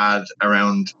conversations we had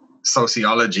around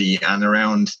sociology and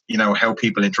around, how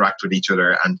people interact with each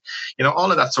other and,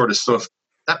 all of that sort of stuff,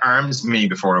 that arms me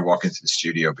before I walk into the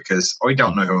studio, because I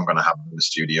don't know who I'm going to have in the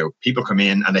studio. People come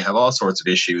in and they have all sorts of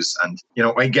issues, and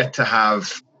I get to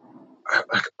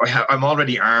I'm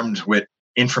already armed with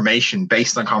information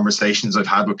based on conversations I've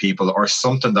had with people or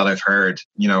something that I've heard,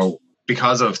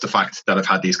 because of the fact that I've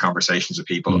had these conversations with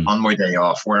people on my day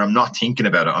off, where I'm not thinking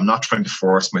about it. I'm not trying to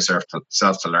force myself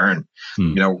to learn,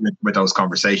 with those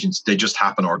conversations. They just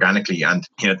happen organically, and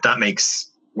that makes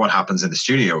what happens in the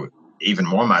studio even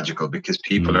more magical, because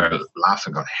people are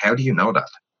laughing going, how do you know that?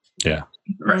 Yeah.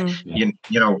 Right.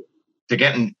 They're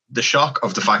getting the shock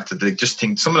of the fact that they just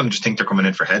think, some of them just think they're coming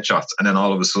in for headshots, and then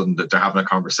all of a sudden that they're having a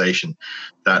conversation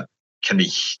that can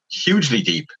be hugely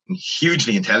deep and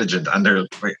hugely intelligent, and they're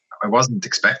like, I wasn't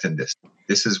expecting this.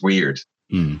 This is weird.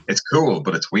 It's cool,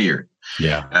 but it's weird.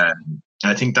 Yeah.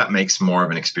 And I think that makes more of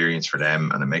an experience for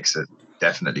them, and it makes it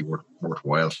definitely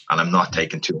worthwhile. And I'm not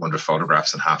taking 200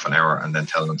 photographs in half an hour and then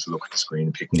telling them to look at the screen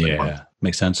and pick what they want.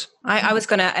 Makes sense. I was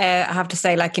going to have to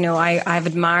say, like, I've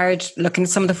admired looking at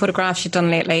some of the photographs you've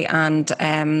done lately, and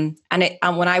when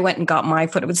I went and got my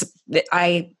photo,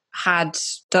 I had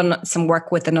done some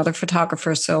work with another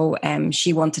photographer, so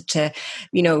she wanted to,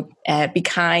 be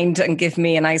kind and give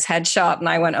me a nice headshot, and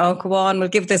I went, oh, go on, we'll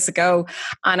give this a go.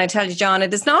 And I tell you, John,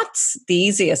 it is not the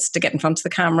easiest to get in front of the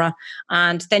camera,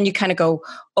 and then you kind of go,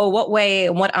 oh, what way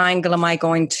and what angle am I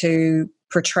going to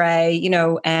portray,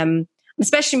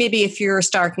 especially maybe if you're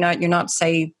starting out, you're not,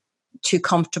 say, too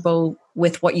comfortable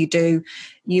with what you do,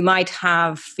 you might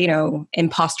have,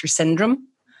 imposter syndrome.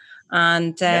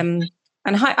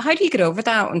 And how do you get over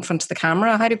that in front of the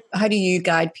camera? How do you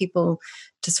guide people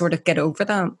to sort of get over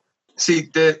that? See,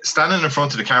 the standing in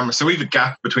front of the camera, so we have a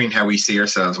gap between how we see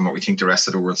ourselves and what we think the rest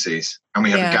of the world sees. And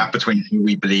we have a gap between who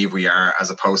we believe we are as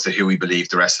opposed to who we believe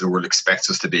the rest of the world expects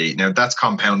us to be. Now, that's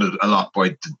compounded a lot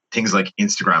by things like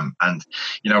Instagram. And,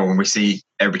 when we see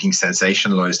everything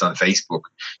sensationalized on Facebook,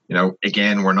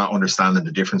 again, we're not understanding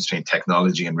the difference between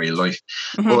technology and real life.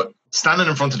 But standing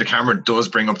in front of the camera does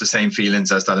bring up the same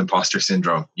feelings as that imposter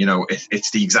syndrome. It's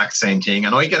the exact same thing.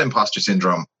 And I get imposter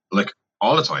syndrome like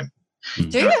all the time.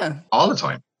 Do you? All the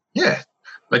time. Yeah.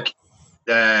 Like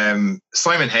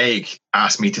Simon Haig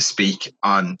asked me to speak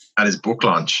at his book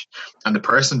launch, and the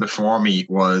person before me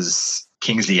was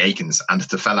Kingsley Aikens, and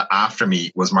the fella after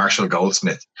me was Marshall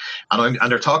Goldsmith, and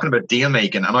they're talking about deal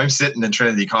making, and I'm sitting in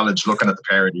Trinity College looking at the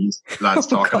pair of these lads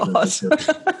talking about this,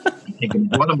 thinking,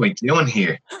 what am I doing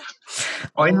here?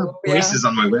 I have prices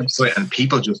on my website and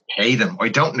people just pay them. I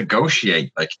don't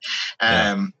negotiate.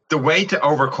 The way to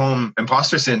overcome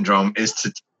imposter syndrome is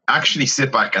to actually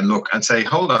sit back and look and say,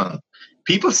 hold on,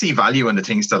 people see value in the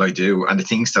things that I do and the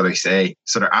things that I say,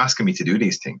 so they're asking me to do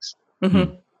these things.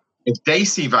 Mm-hmm. If they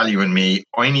see value in me,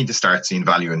 I need to start seeing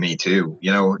value in me too.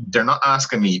 They're not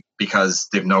asking me because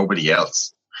they've nobody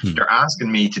else. They're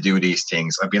asking me to do these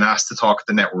things. I've been asked to talk at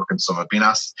the networking summit. I've been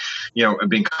asked, I've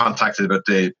been contacted about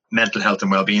the mental health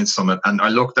and wellbeing summit. And I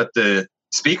looked at the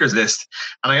speakers list,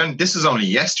 and this was only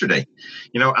yesterday,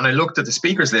 and I looked at the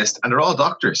speakers list, and they're all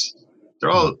doctors.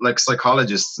 They're all like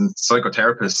psychologists and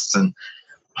psychotherapists. And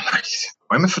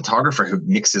I'm a photographer who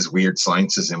mixes weird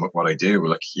sciences in with what I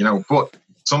do. But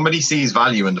somebody sees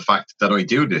value in the fact that I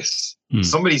do this.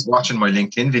 Somebody's watching my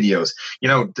LinkedIn videos.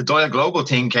 The Dial Global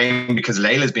thing came because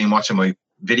Layla's been watching my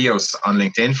videos on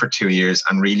LinkedIn for 2 years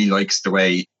and really likes the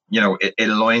way, it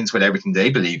aligns with everything they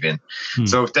believe in.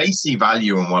 So if they see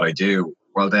value in what I do,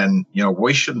 well then,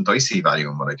 why shouldn't I see value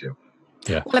in what I do?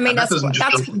 Yeah. Well, I mean,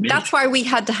 that's why we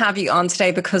had to have you on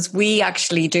today, because we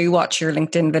actually do watch your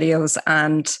LinkedIn videos,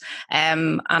 and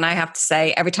I have to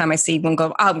say, every time I see one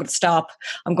go, I'm going to stop.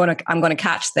 I'm going to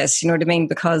catch this. You know what I mean?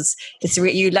 Because it's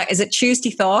is it Tuesday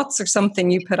Thoughts or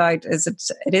something you put out?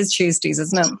 It is Tuesdays,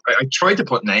 isn't it? I tried to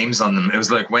put names on them. It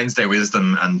was like Wednesday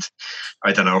Wisdom and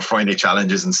I don't know, Friday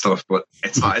Challenges and stuff. But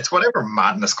it's not. It's whatever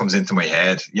madness comes into my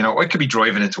head. I could be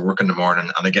driving into work in the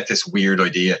morning and I get this weird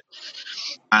idea,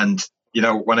 and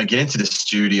when I get into the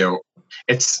studio,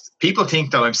 people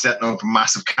think that I'm setting up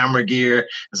massive camera gear.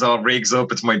 It's all rigs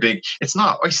up. It's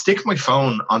not. I stick my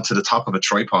phone onto the top of a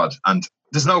tripod, and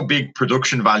there's no big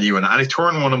production value in it. And I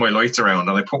turn one of my lights around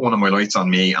and I put one of my lights on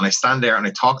me and I stand there and I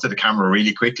talk to the camera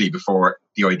really quickly before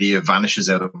the idea vanishes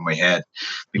out of my head,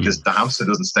 because the hamster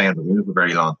doesn't stay on the wheel for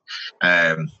very long.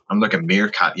 I'm like a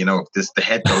meerkat, the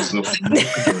head goes up.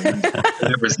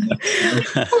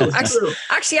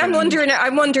 Actually, I'm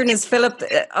wondering, is Philip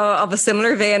of a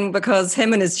similar vein? Because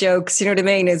him and his jokes, you know what I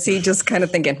mean? Is he just kind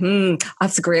of thinking,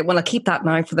 that's a great one, I'll keep that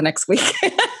now for the next week?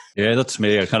 Yeah, that's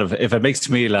me. I kind of, if it makes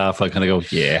me laugh, I kind of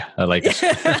go, yeah, I like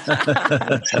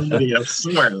it. Somebody else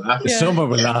somewhere laughing. Yeah. Someone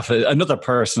will laugh. Another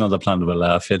person on the planet will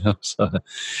laugh, So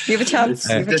you have a chance.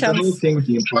 The whole thing with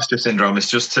the imposter syndrome is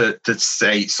just to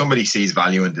say somebody sees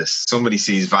value in this. Somebody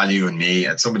sees value in me,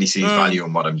 and somebody sees value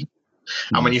in what I'm doing.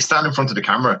 And when you stand in front of the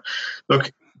camera,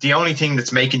 look, the only thing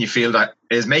that's making you feel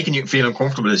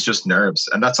uncomfortable is just nerves.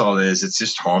 And that's all it is. It's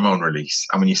just hormone release.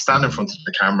 And when you stand in front of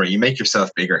the camera, you make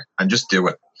yourself bigger and just do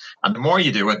it. And the more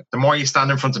you do it, the more you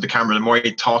stand in front of the camera, the more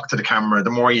you talk to the camera,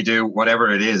 the more you do whatever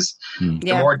it is,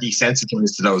 the more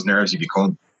desensitized to those nerves you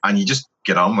become. And you just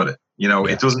get on with it.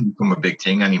 It doesn't become a big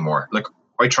thing anymore. Like,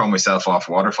 I throw myself off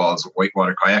waterfalls,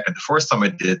 whitewater kayak. And the first time I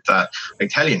did that, I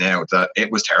tell you now that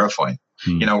it was terrifying.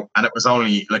 And it was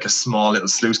only like a small little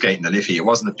sluice gate in the Liffey. It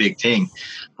wasn't a big thing,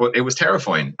 but it was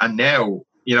terrifying. And now,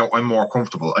 I'm more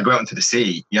comfortable. I go out into the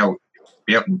sea, be out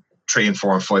in 3 and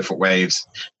 4 and 5 foot waves.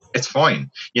 It's fine.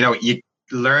 You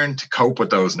learn to cope with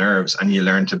those nerves and you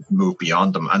learn to move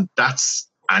beyond them. And that's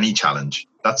any challenge.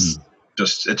 That's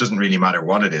just, it doesn't really matter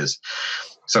what it is.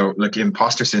 So like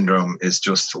imposter syndrome is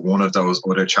just one of those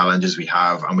other challenges we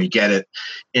have, and we get it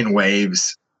in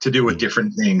waves to do with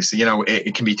different things.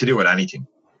 It can be to do with anything.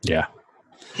 Yeah.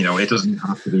 It doesn't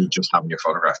have to be just having your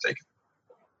photograph taken.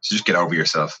 So just get over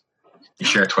yourself. You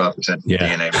share 12% of your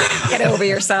DNA. Get over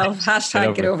yourself.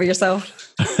 Hashtag get over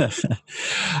yourself.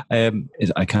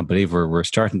 I can't believe we're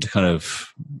starting to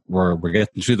we're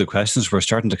getting through the questions. We're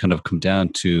starting to kind of come down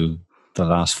to the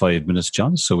last 5 minutes,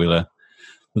 John. So we'll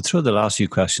throw the last few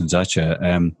questions at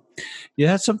you. You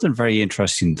had something very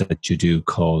interesting that you do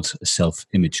called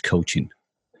self-image coaching.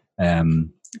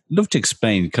 Love to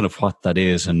explain kind of what that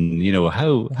is, and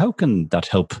how can that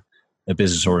help a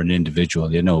business or an individual,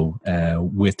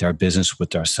 with their business, with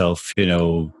their self,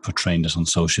 portraying this on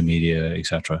social media,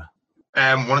 etc.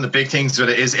 One of the big things with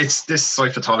it is it's this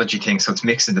psychopathology thing. So it's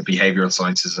mixing the behavioral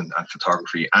sciences and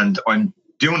photography. And I'm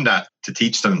doing that to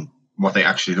teach them what they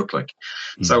actually look like.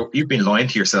 So you've been lying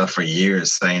to yourself for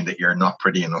years, saying that you're not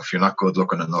pretty enough, you're not good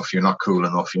looking enough, you're not cool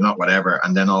enough, you're not whatever.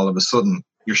 And then all of a sudden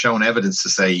you're showing evidence to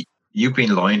say you've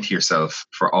been lying to yourself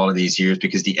for all of these years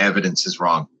because the evidence is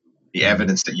wrong. The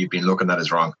evidence that you've been looking at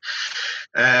is wrong.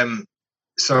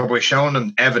 So by showing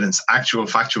them evidence, actual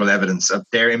factual evidence of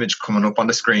their image coming up on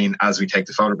the screen as we take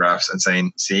the photographs and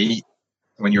saying, see,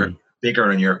 when you're bigger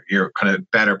and you're kind of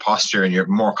better posture and you're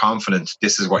more confident,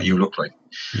 this is what you look like.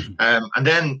 And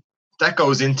then that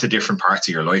goes into different parts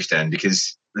of your life then,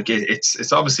 because like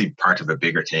it's obviously part of a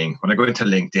bigger thing. When I go into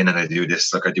LinkedIn and I do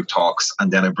this, like I do talks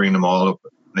and then I bring them all up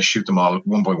and I shoot them all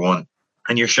one by one,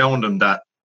 and you're showing them that,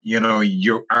 you know,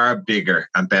 you are bigger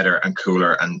and better and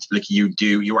cooler, and like you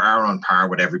are on par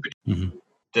with everybody.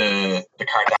 The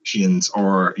Kardashians,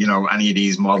 or, you know, any of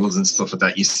these models and stuff like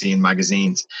that you see in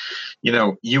magazines, you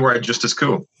know, you are just as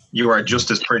cool, you are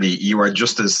just as pretty, you are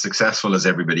just as successful as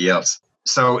everybody else.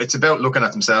 So it's about looking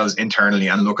at themselves internally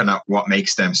and looking at what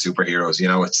makes them superheroes. You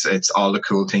know, it's all the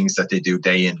cool things that they do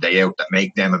day in, day out that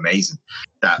make them amazing,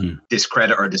 that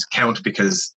discredit or discount,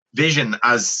 because vision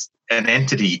as an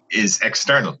entity is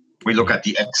external. We look at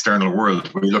the external world,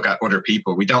 we look at other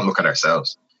people, we don't look at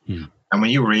ourselves. And when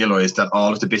you realize that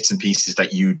all of the bits and pieces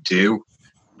that you do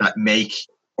that make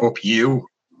up you,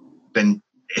 then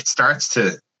it starts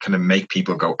to kind of make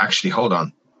people go, actually, hold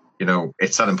on. You know,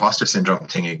 it's that imposter syndrome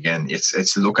thing again.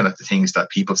 It's looking at the things that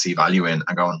people see value in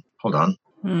and going, hold on,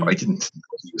 I didn't think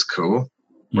he was cool.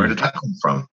 Where did that come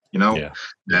from? You know,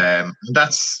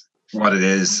 that's what it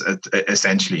is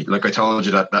essentially. Like I told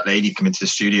you, that lady came into the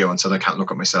studio and said, I can't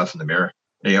look at myself in the mirror.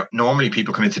 You know, normally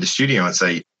people come into the studio and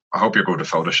say, I hope you're good at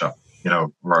Photoshop. You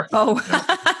know, or,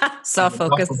 soft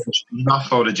focus, not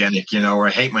photogenic. You know, or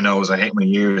I hate my nose, I hate my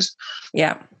ears.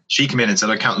 Yeah. She came in and said,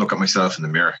 I can't look at myself in the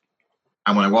mirror.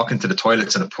 And when I walk into the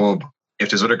toilets in a pub, if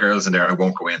there's other girls in there, I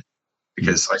won't go in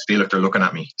because I feel like they're looking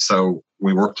at me. So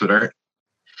we worked with her,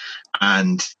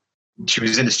 and she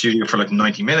was in the studio for like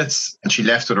 90 minutes, and she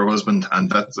left with her husband, and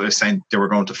that was saying they were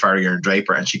going to Farrier and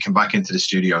Draper, and she came back into the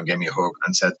studio and gave me a hug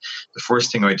and said, the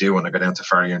first thing I do when I go down to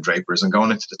Farrier and Draper is I'm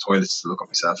going into the toilets to look at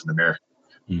myself in the mirror.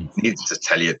 Needless to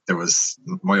tell you,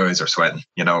 my eyes are sweating.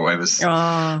 You know, I was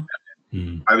in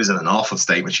an awful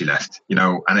state when she left, you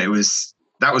know, and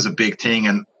that was a big thing.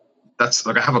 And that's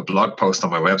like, I have a blog post on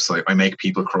my website. I make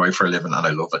people cry for a living, and I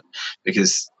love it,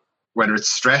 because whether it's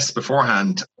stress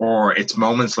beforehand or it's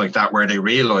moments like that where they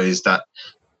realize that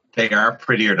they are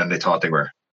prettier than they thought they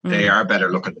were, they are better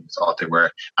looking than they thought they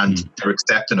were, and they're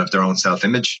accepting of their own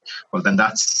self-image, well, then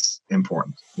that's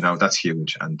important. You know, that's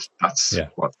huge. And that's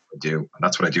what I do. And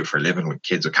that's what I do for a living, with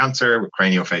kids with cancer, with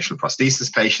craniofacial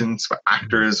prosthesis patients, with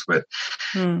actors, with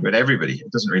everybody.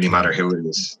 It doesn't really matter who it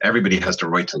is. Everybody has the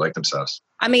right to like themselves.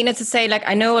 I mean, it's to say, like,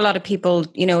 I know a lot of people,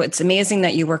 you know, it's amazing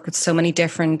that you work with so many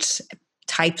different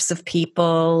types of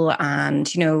people,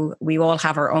 and, you know, we all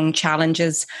have our own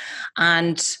challenges.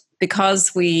 And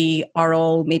because we are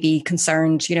all maybe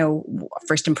concerned, you know,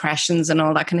 first impressions and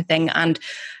all that kind of thing. And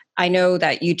I know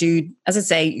that you do, as I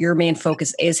say, your main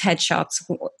focus is headshots,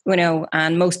 you know,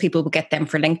 and most people will get them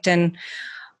for LinkedIn.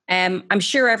 I'm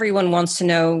sure everyone wants to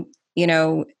know, you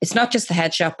know, it's not just the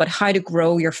headshot, but how to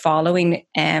grow your following.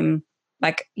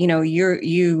 Like, you know,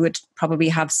 you would probably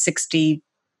have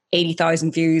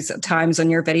 80,000 views at times on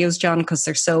your videos, John, because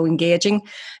they're so engaging.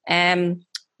 You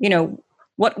know,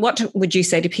 what would you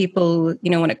say to people, you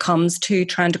know, when it comes to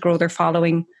trying to grow their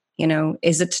following? You know,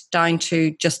 is it down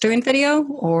to just doing video,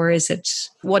 or is it,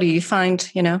 what do you find,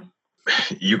 you know?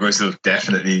 You guys will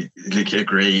definitely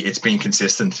agree. It's been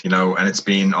consistent, you know, and it's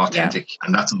been authentic,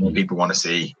 and that's what people want to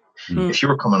see. If you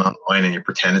were coming online and you're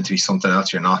pretending to be something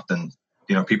else you're not, then,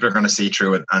 you know, people are going to see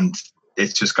through it, and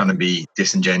it's just going to be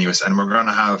disingenuous. And we're going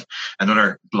to have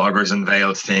another bloggers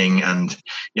unveiled thing, and,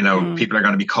 you know, people are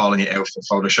going to be calling you out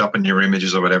for photoshopping your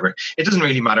images or whatever. It doesn't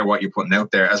really matter what you're putting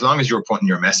out there, as long as you're putting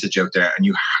your message out there and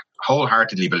you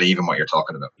wholeheartedly believe in what you're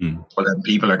talking about. Well, then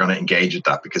people are going to engage with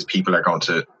that, because people are going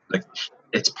to, like,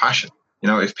 it's passion. You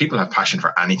know, if people have passion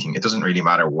for anything, it doesn't really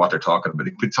matter what they're talking about.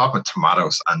 We're talking about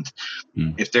tomatoes, and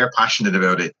if they're passionate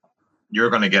about it,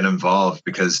 you're going to get involved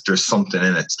because there's something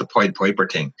in it. It's the Pied Piper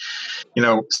thing, you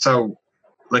know. So,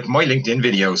 like, my LinkedIn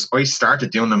videos, I started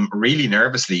doing them really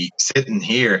nervously, sitting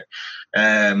here,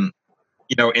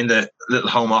 you know, in the little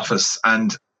home office,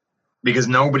 and because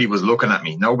nobody was looking at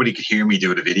me, nobody could hear me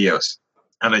do the videos,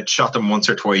 and I shot them once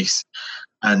or twice,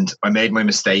 and I made my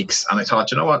mistakes, and I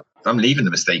thought, you know what, I'm leaving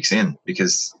the mistakes in,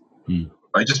 because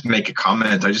I just make a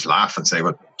comment, I just laugh and say,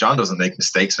 well, John doesn't make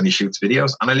mistakes when he shoots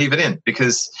videos, and I leave it in,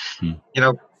 because, you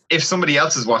know, if somebody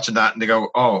else is watching that and they go,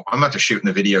 oh, I'm after shooting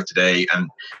a video today, and,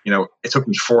 you know, it took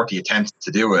me 40 attempts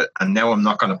to do it, and now I'm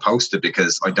not going to post it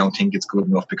because I don't think it's good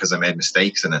enough because I made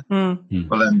mistakes in it.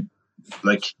 Well, then,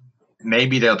 like,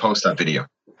 maybe they'll post that video.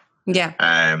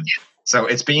 So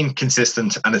it's being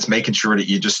consistent, and it's making sure that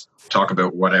you just talk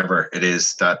about whatever it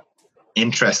is that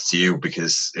interests you,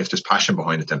 because if there's passion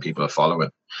behind it, then people will follow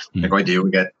it. Like I do,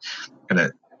 we get kind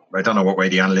of, I don't know what way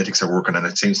the analytics are working, and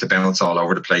it seems to bounce all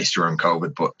over the place during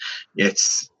COVID, but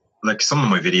it's like some of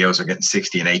my videos are getting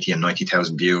 60 and 80 and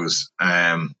 90,000 views,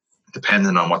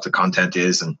 depending on what the content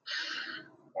is. And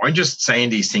I'm just saying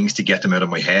these things to get them out of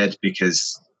my head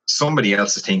because somebody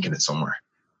else is thinking it somewhere.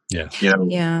 Yeah.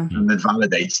 Yeah. And it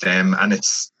validates them, and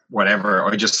it's whatever.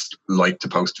 I just like to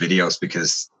post videos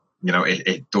because,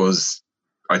 it does,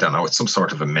 I don't know, it's some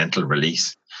sort of a mental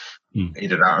release.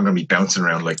 Either that, I'm going to be bouncing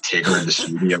around like Tigger in the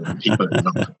studio, and people are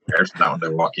not prepared for that when they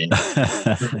walk in.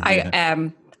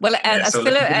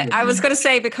 Philip, I was going to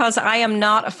say, because I am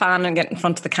not a fan of getting in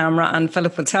front of the camera, and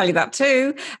Philip will tell you that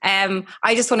too.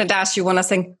 I just wanted to ask you one last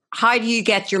thing. How do you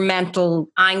get your mental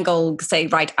angle? Say,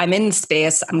 right, I'm in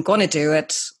space, I'm going to do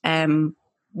it.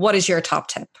 What is your top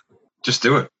tip? Just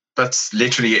do it. That's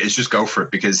literally it. Is just go for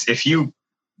it. Because if you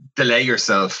delay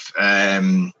yourself,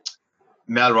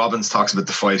 Mel Robbins talks about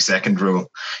the 5-second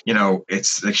rule.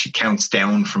 It's like she counts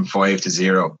down from 5 to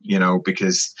 0.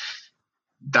 Because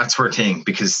that's her thing,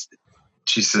 because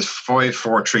she says 5,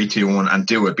 4, 3, 2, 1 and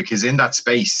do it. Because in that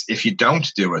space, if you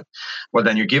don't do it, well,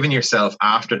 then you're giving yourself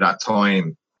after that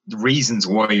time the reasons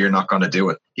why you're not going to do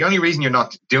it. The only reason you're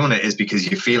not doing it is because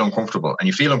you feel uncomfortable, and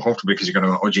you feel uncomfortable because you're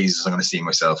going to go, oh Jesus, I'm going to see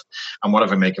myself, and what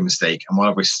if I make a mistake, and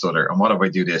what if I stutter, and what if I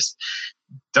do this?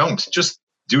 Don't, just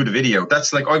do the video.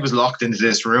 That's like, I was locked into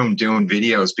this room doing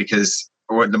videos because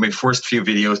my first few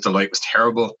videos, the light was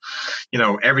terrible.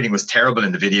 Everything was terrible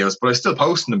in the videos, but I was still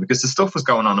posting them because the stuff was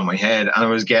going on in my head, and I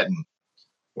was getting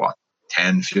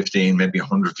 10, 15, maybe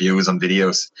 100 views on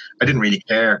videos. I didn't really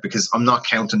care because I'm not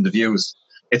counting the views.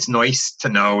 It's nice to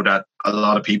know that a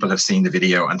lot of people have seen the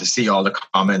video, and to see all the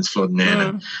comments flooding in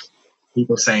and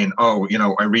people saying, oh,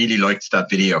 I really liked that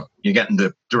video. You're getting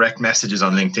the direct messages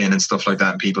on LinkedIn and stuff like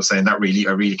that, and people saying I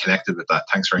really connected with that.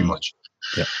 Thanks very much.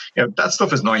 Yeah. That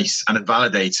stuff is nice, and it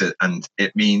validates it, and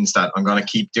it means that I'm going to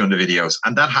keep doing the videos.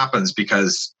 And that happens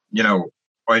because,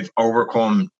 I've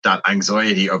overcome that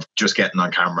anxiety of just getting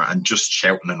on camera and just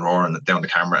shouting and roaring down the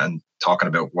camera and talking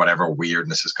about whatever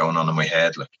weirdness is going on in my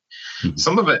head. Like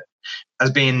some of it has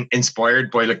been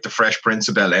inspired by like the Fresh Prince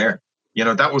of Bel-Air.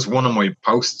 That was one of my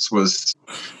posts, was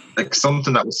like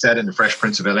something that was said in the Fresh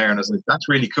Prince of Bel-Air, and I was like, that's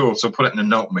really cool. So I put it in a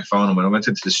note on my phone, and when I went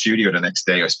into the studio the next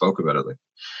day, I spoke about it. Like,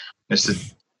 it's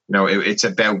just,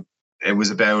 it was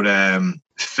about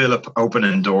Philip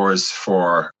opening doors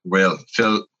for Will.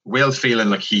 Will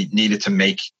feeling like he needed to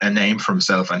make a name for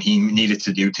himself, and he needed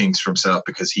to do things for himself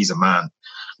because he's a man.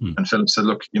 And Philip said,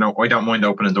 look, I don't mind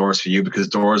opening doors for you because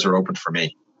doors are open for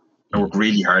me. I work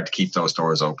really hard to keep those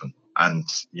doors open, and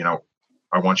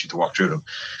I want you to walk through them.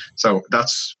 So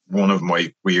that's one of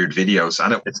my weird videos,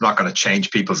 and it's not going to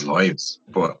change people's lives,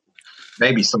 but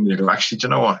maybe somebody will actually, do you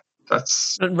know what?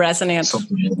 That's it resonates.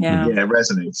 Yeah, it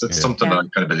resonates. It's something that I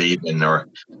kind of believe in, or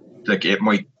like it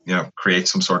might, create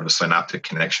some sort of a synaptic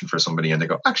connection for somebody, and they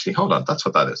go, actually, hold on, that's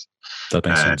what that is. That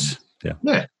makes sense.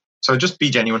 Yeah. So just be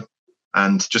genuine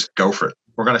and just go for it.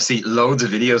 We're going to see loads of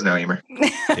videos now, Emer.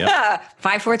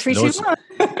 5, 4, 3, 2, 1.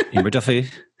 Emer Duffy.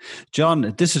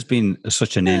 John, this has been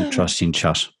such an interesting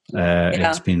chat.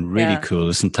 It's been really cool.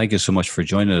 Listen, thank you so much for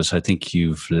joining us. I think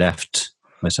you've left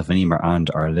myself and Emer and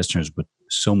our listeners with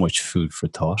so much food for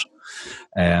thought.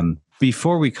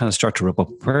 Before we kind of start to wrap up,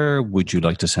 where would you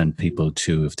like to send people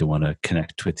to if they want to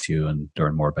connect with you and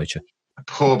learn more about you? A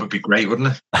pub would be great,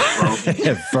 wouldn't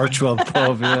it? Virtual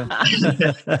pub, yeah.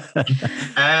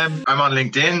 I'm on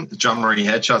LinkedIn, John Murray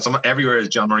Headshots. I'm everywhere as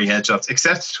John Murray Headshots,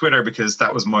 except Twitter, because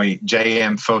that was my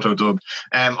JM photo dub.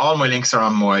 All my links are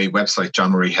on my website,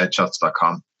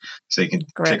 johnmurrayheadshots.com. So you can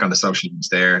click on the social links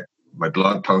there. My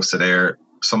blog posts are there.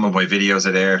 Some of my videos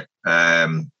are there.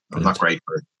 I'm not great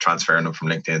for transferring them from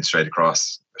LinkedIn straight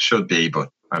across. I should be, but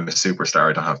I'm a superstar.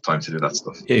 I don't have time to do that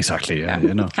stuff. Exactly, yeah.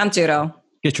 Can't do it all.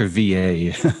 Get your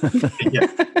VA.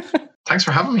 Thanks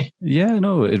for having me. Yeah,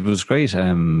 no, it was great.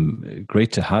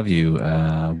 Great to have you.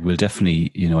 We'll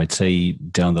definitely, I'd say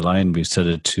down the line, we've said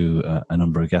it to a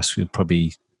number of guests.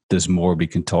 There's more we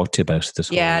can talk to you about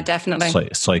this. Yeah, definitely.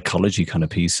 Psychology kind of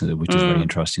piece, which is very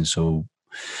interesting. So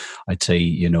I'd say,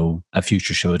 a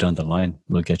future show down the line,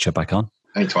 we'll get you back on.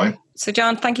 Anytime. So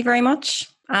John, thank you very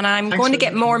much. And I'm going to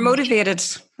get more motivated,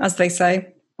 as they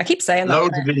say. I keep saying that.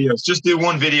 Loads of videos. Just do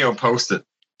one video and post it.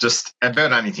 Just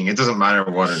about anything. It doesn't matter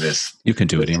what it is. You can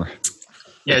do it, Emer.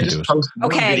 Yeah, just post one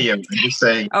video and just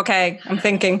say. Okay, I'm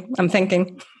thinking.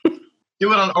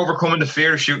 Do it on overcoming the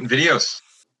fear of shooting videos.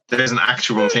 There's an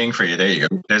actual thing for you. There you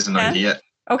go. There's an idea.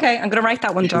 Okay, I'm going to write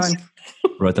that one down.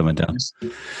 Write that one down.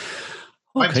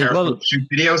 I'm terrified to shoot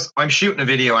videos. I'm shooting a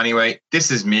video anyway. This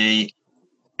is me.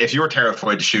 If you're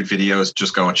terrified to shoot videos,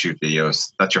 just go and shoot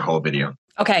videos. That's your whole video.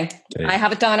 Okay. I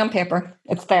have it down on paper.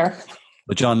 It's there.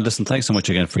 Well, John, listen, thanks so much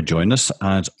again for joining us.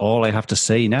 And all I have to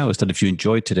say now is that if you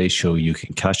enjoyed today's show, you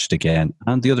can catch it again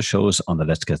and the other shows on the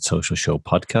Let's Get Social Show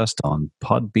podcast on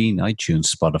Podbean,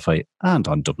 iTunes, Spotify, and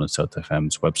on Dublin South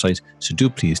FM's website. So do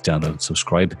please download and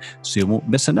subscribe so you won't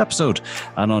miss an episode.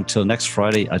 And until next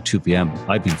Friday at 2 p.m,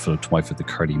 I've been Philip Twyford, the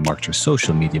Kearney Marketer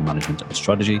Social Media Management and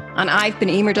Strategy. And I've been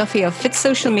Emer Duffy of Fit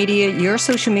Social Media, your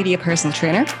social media personal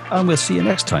trainer. And we'll see you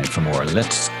next time for more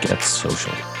Let's Get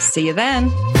Social. See you then.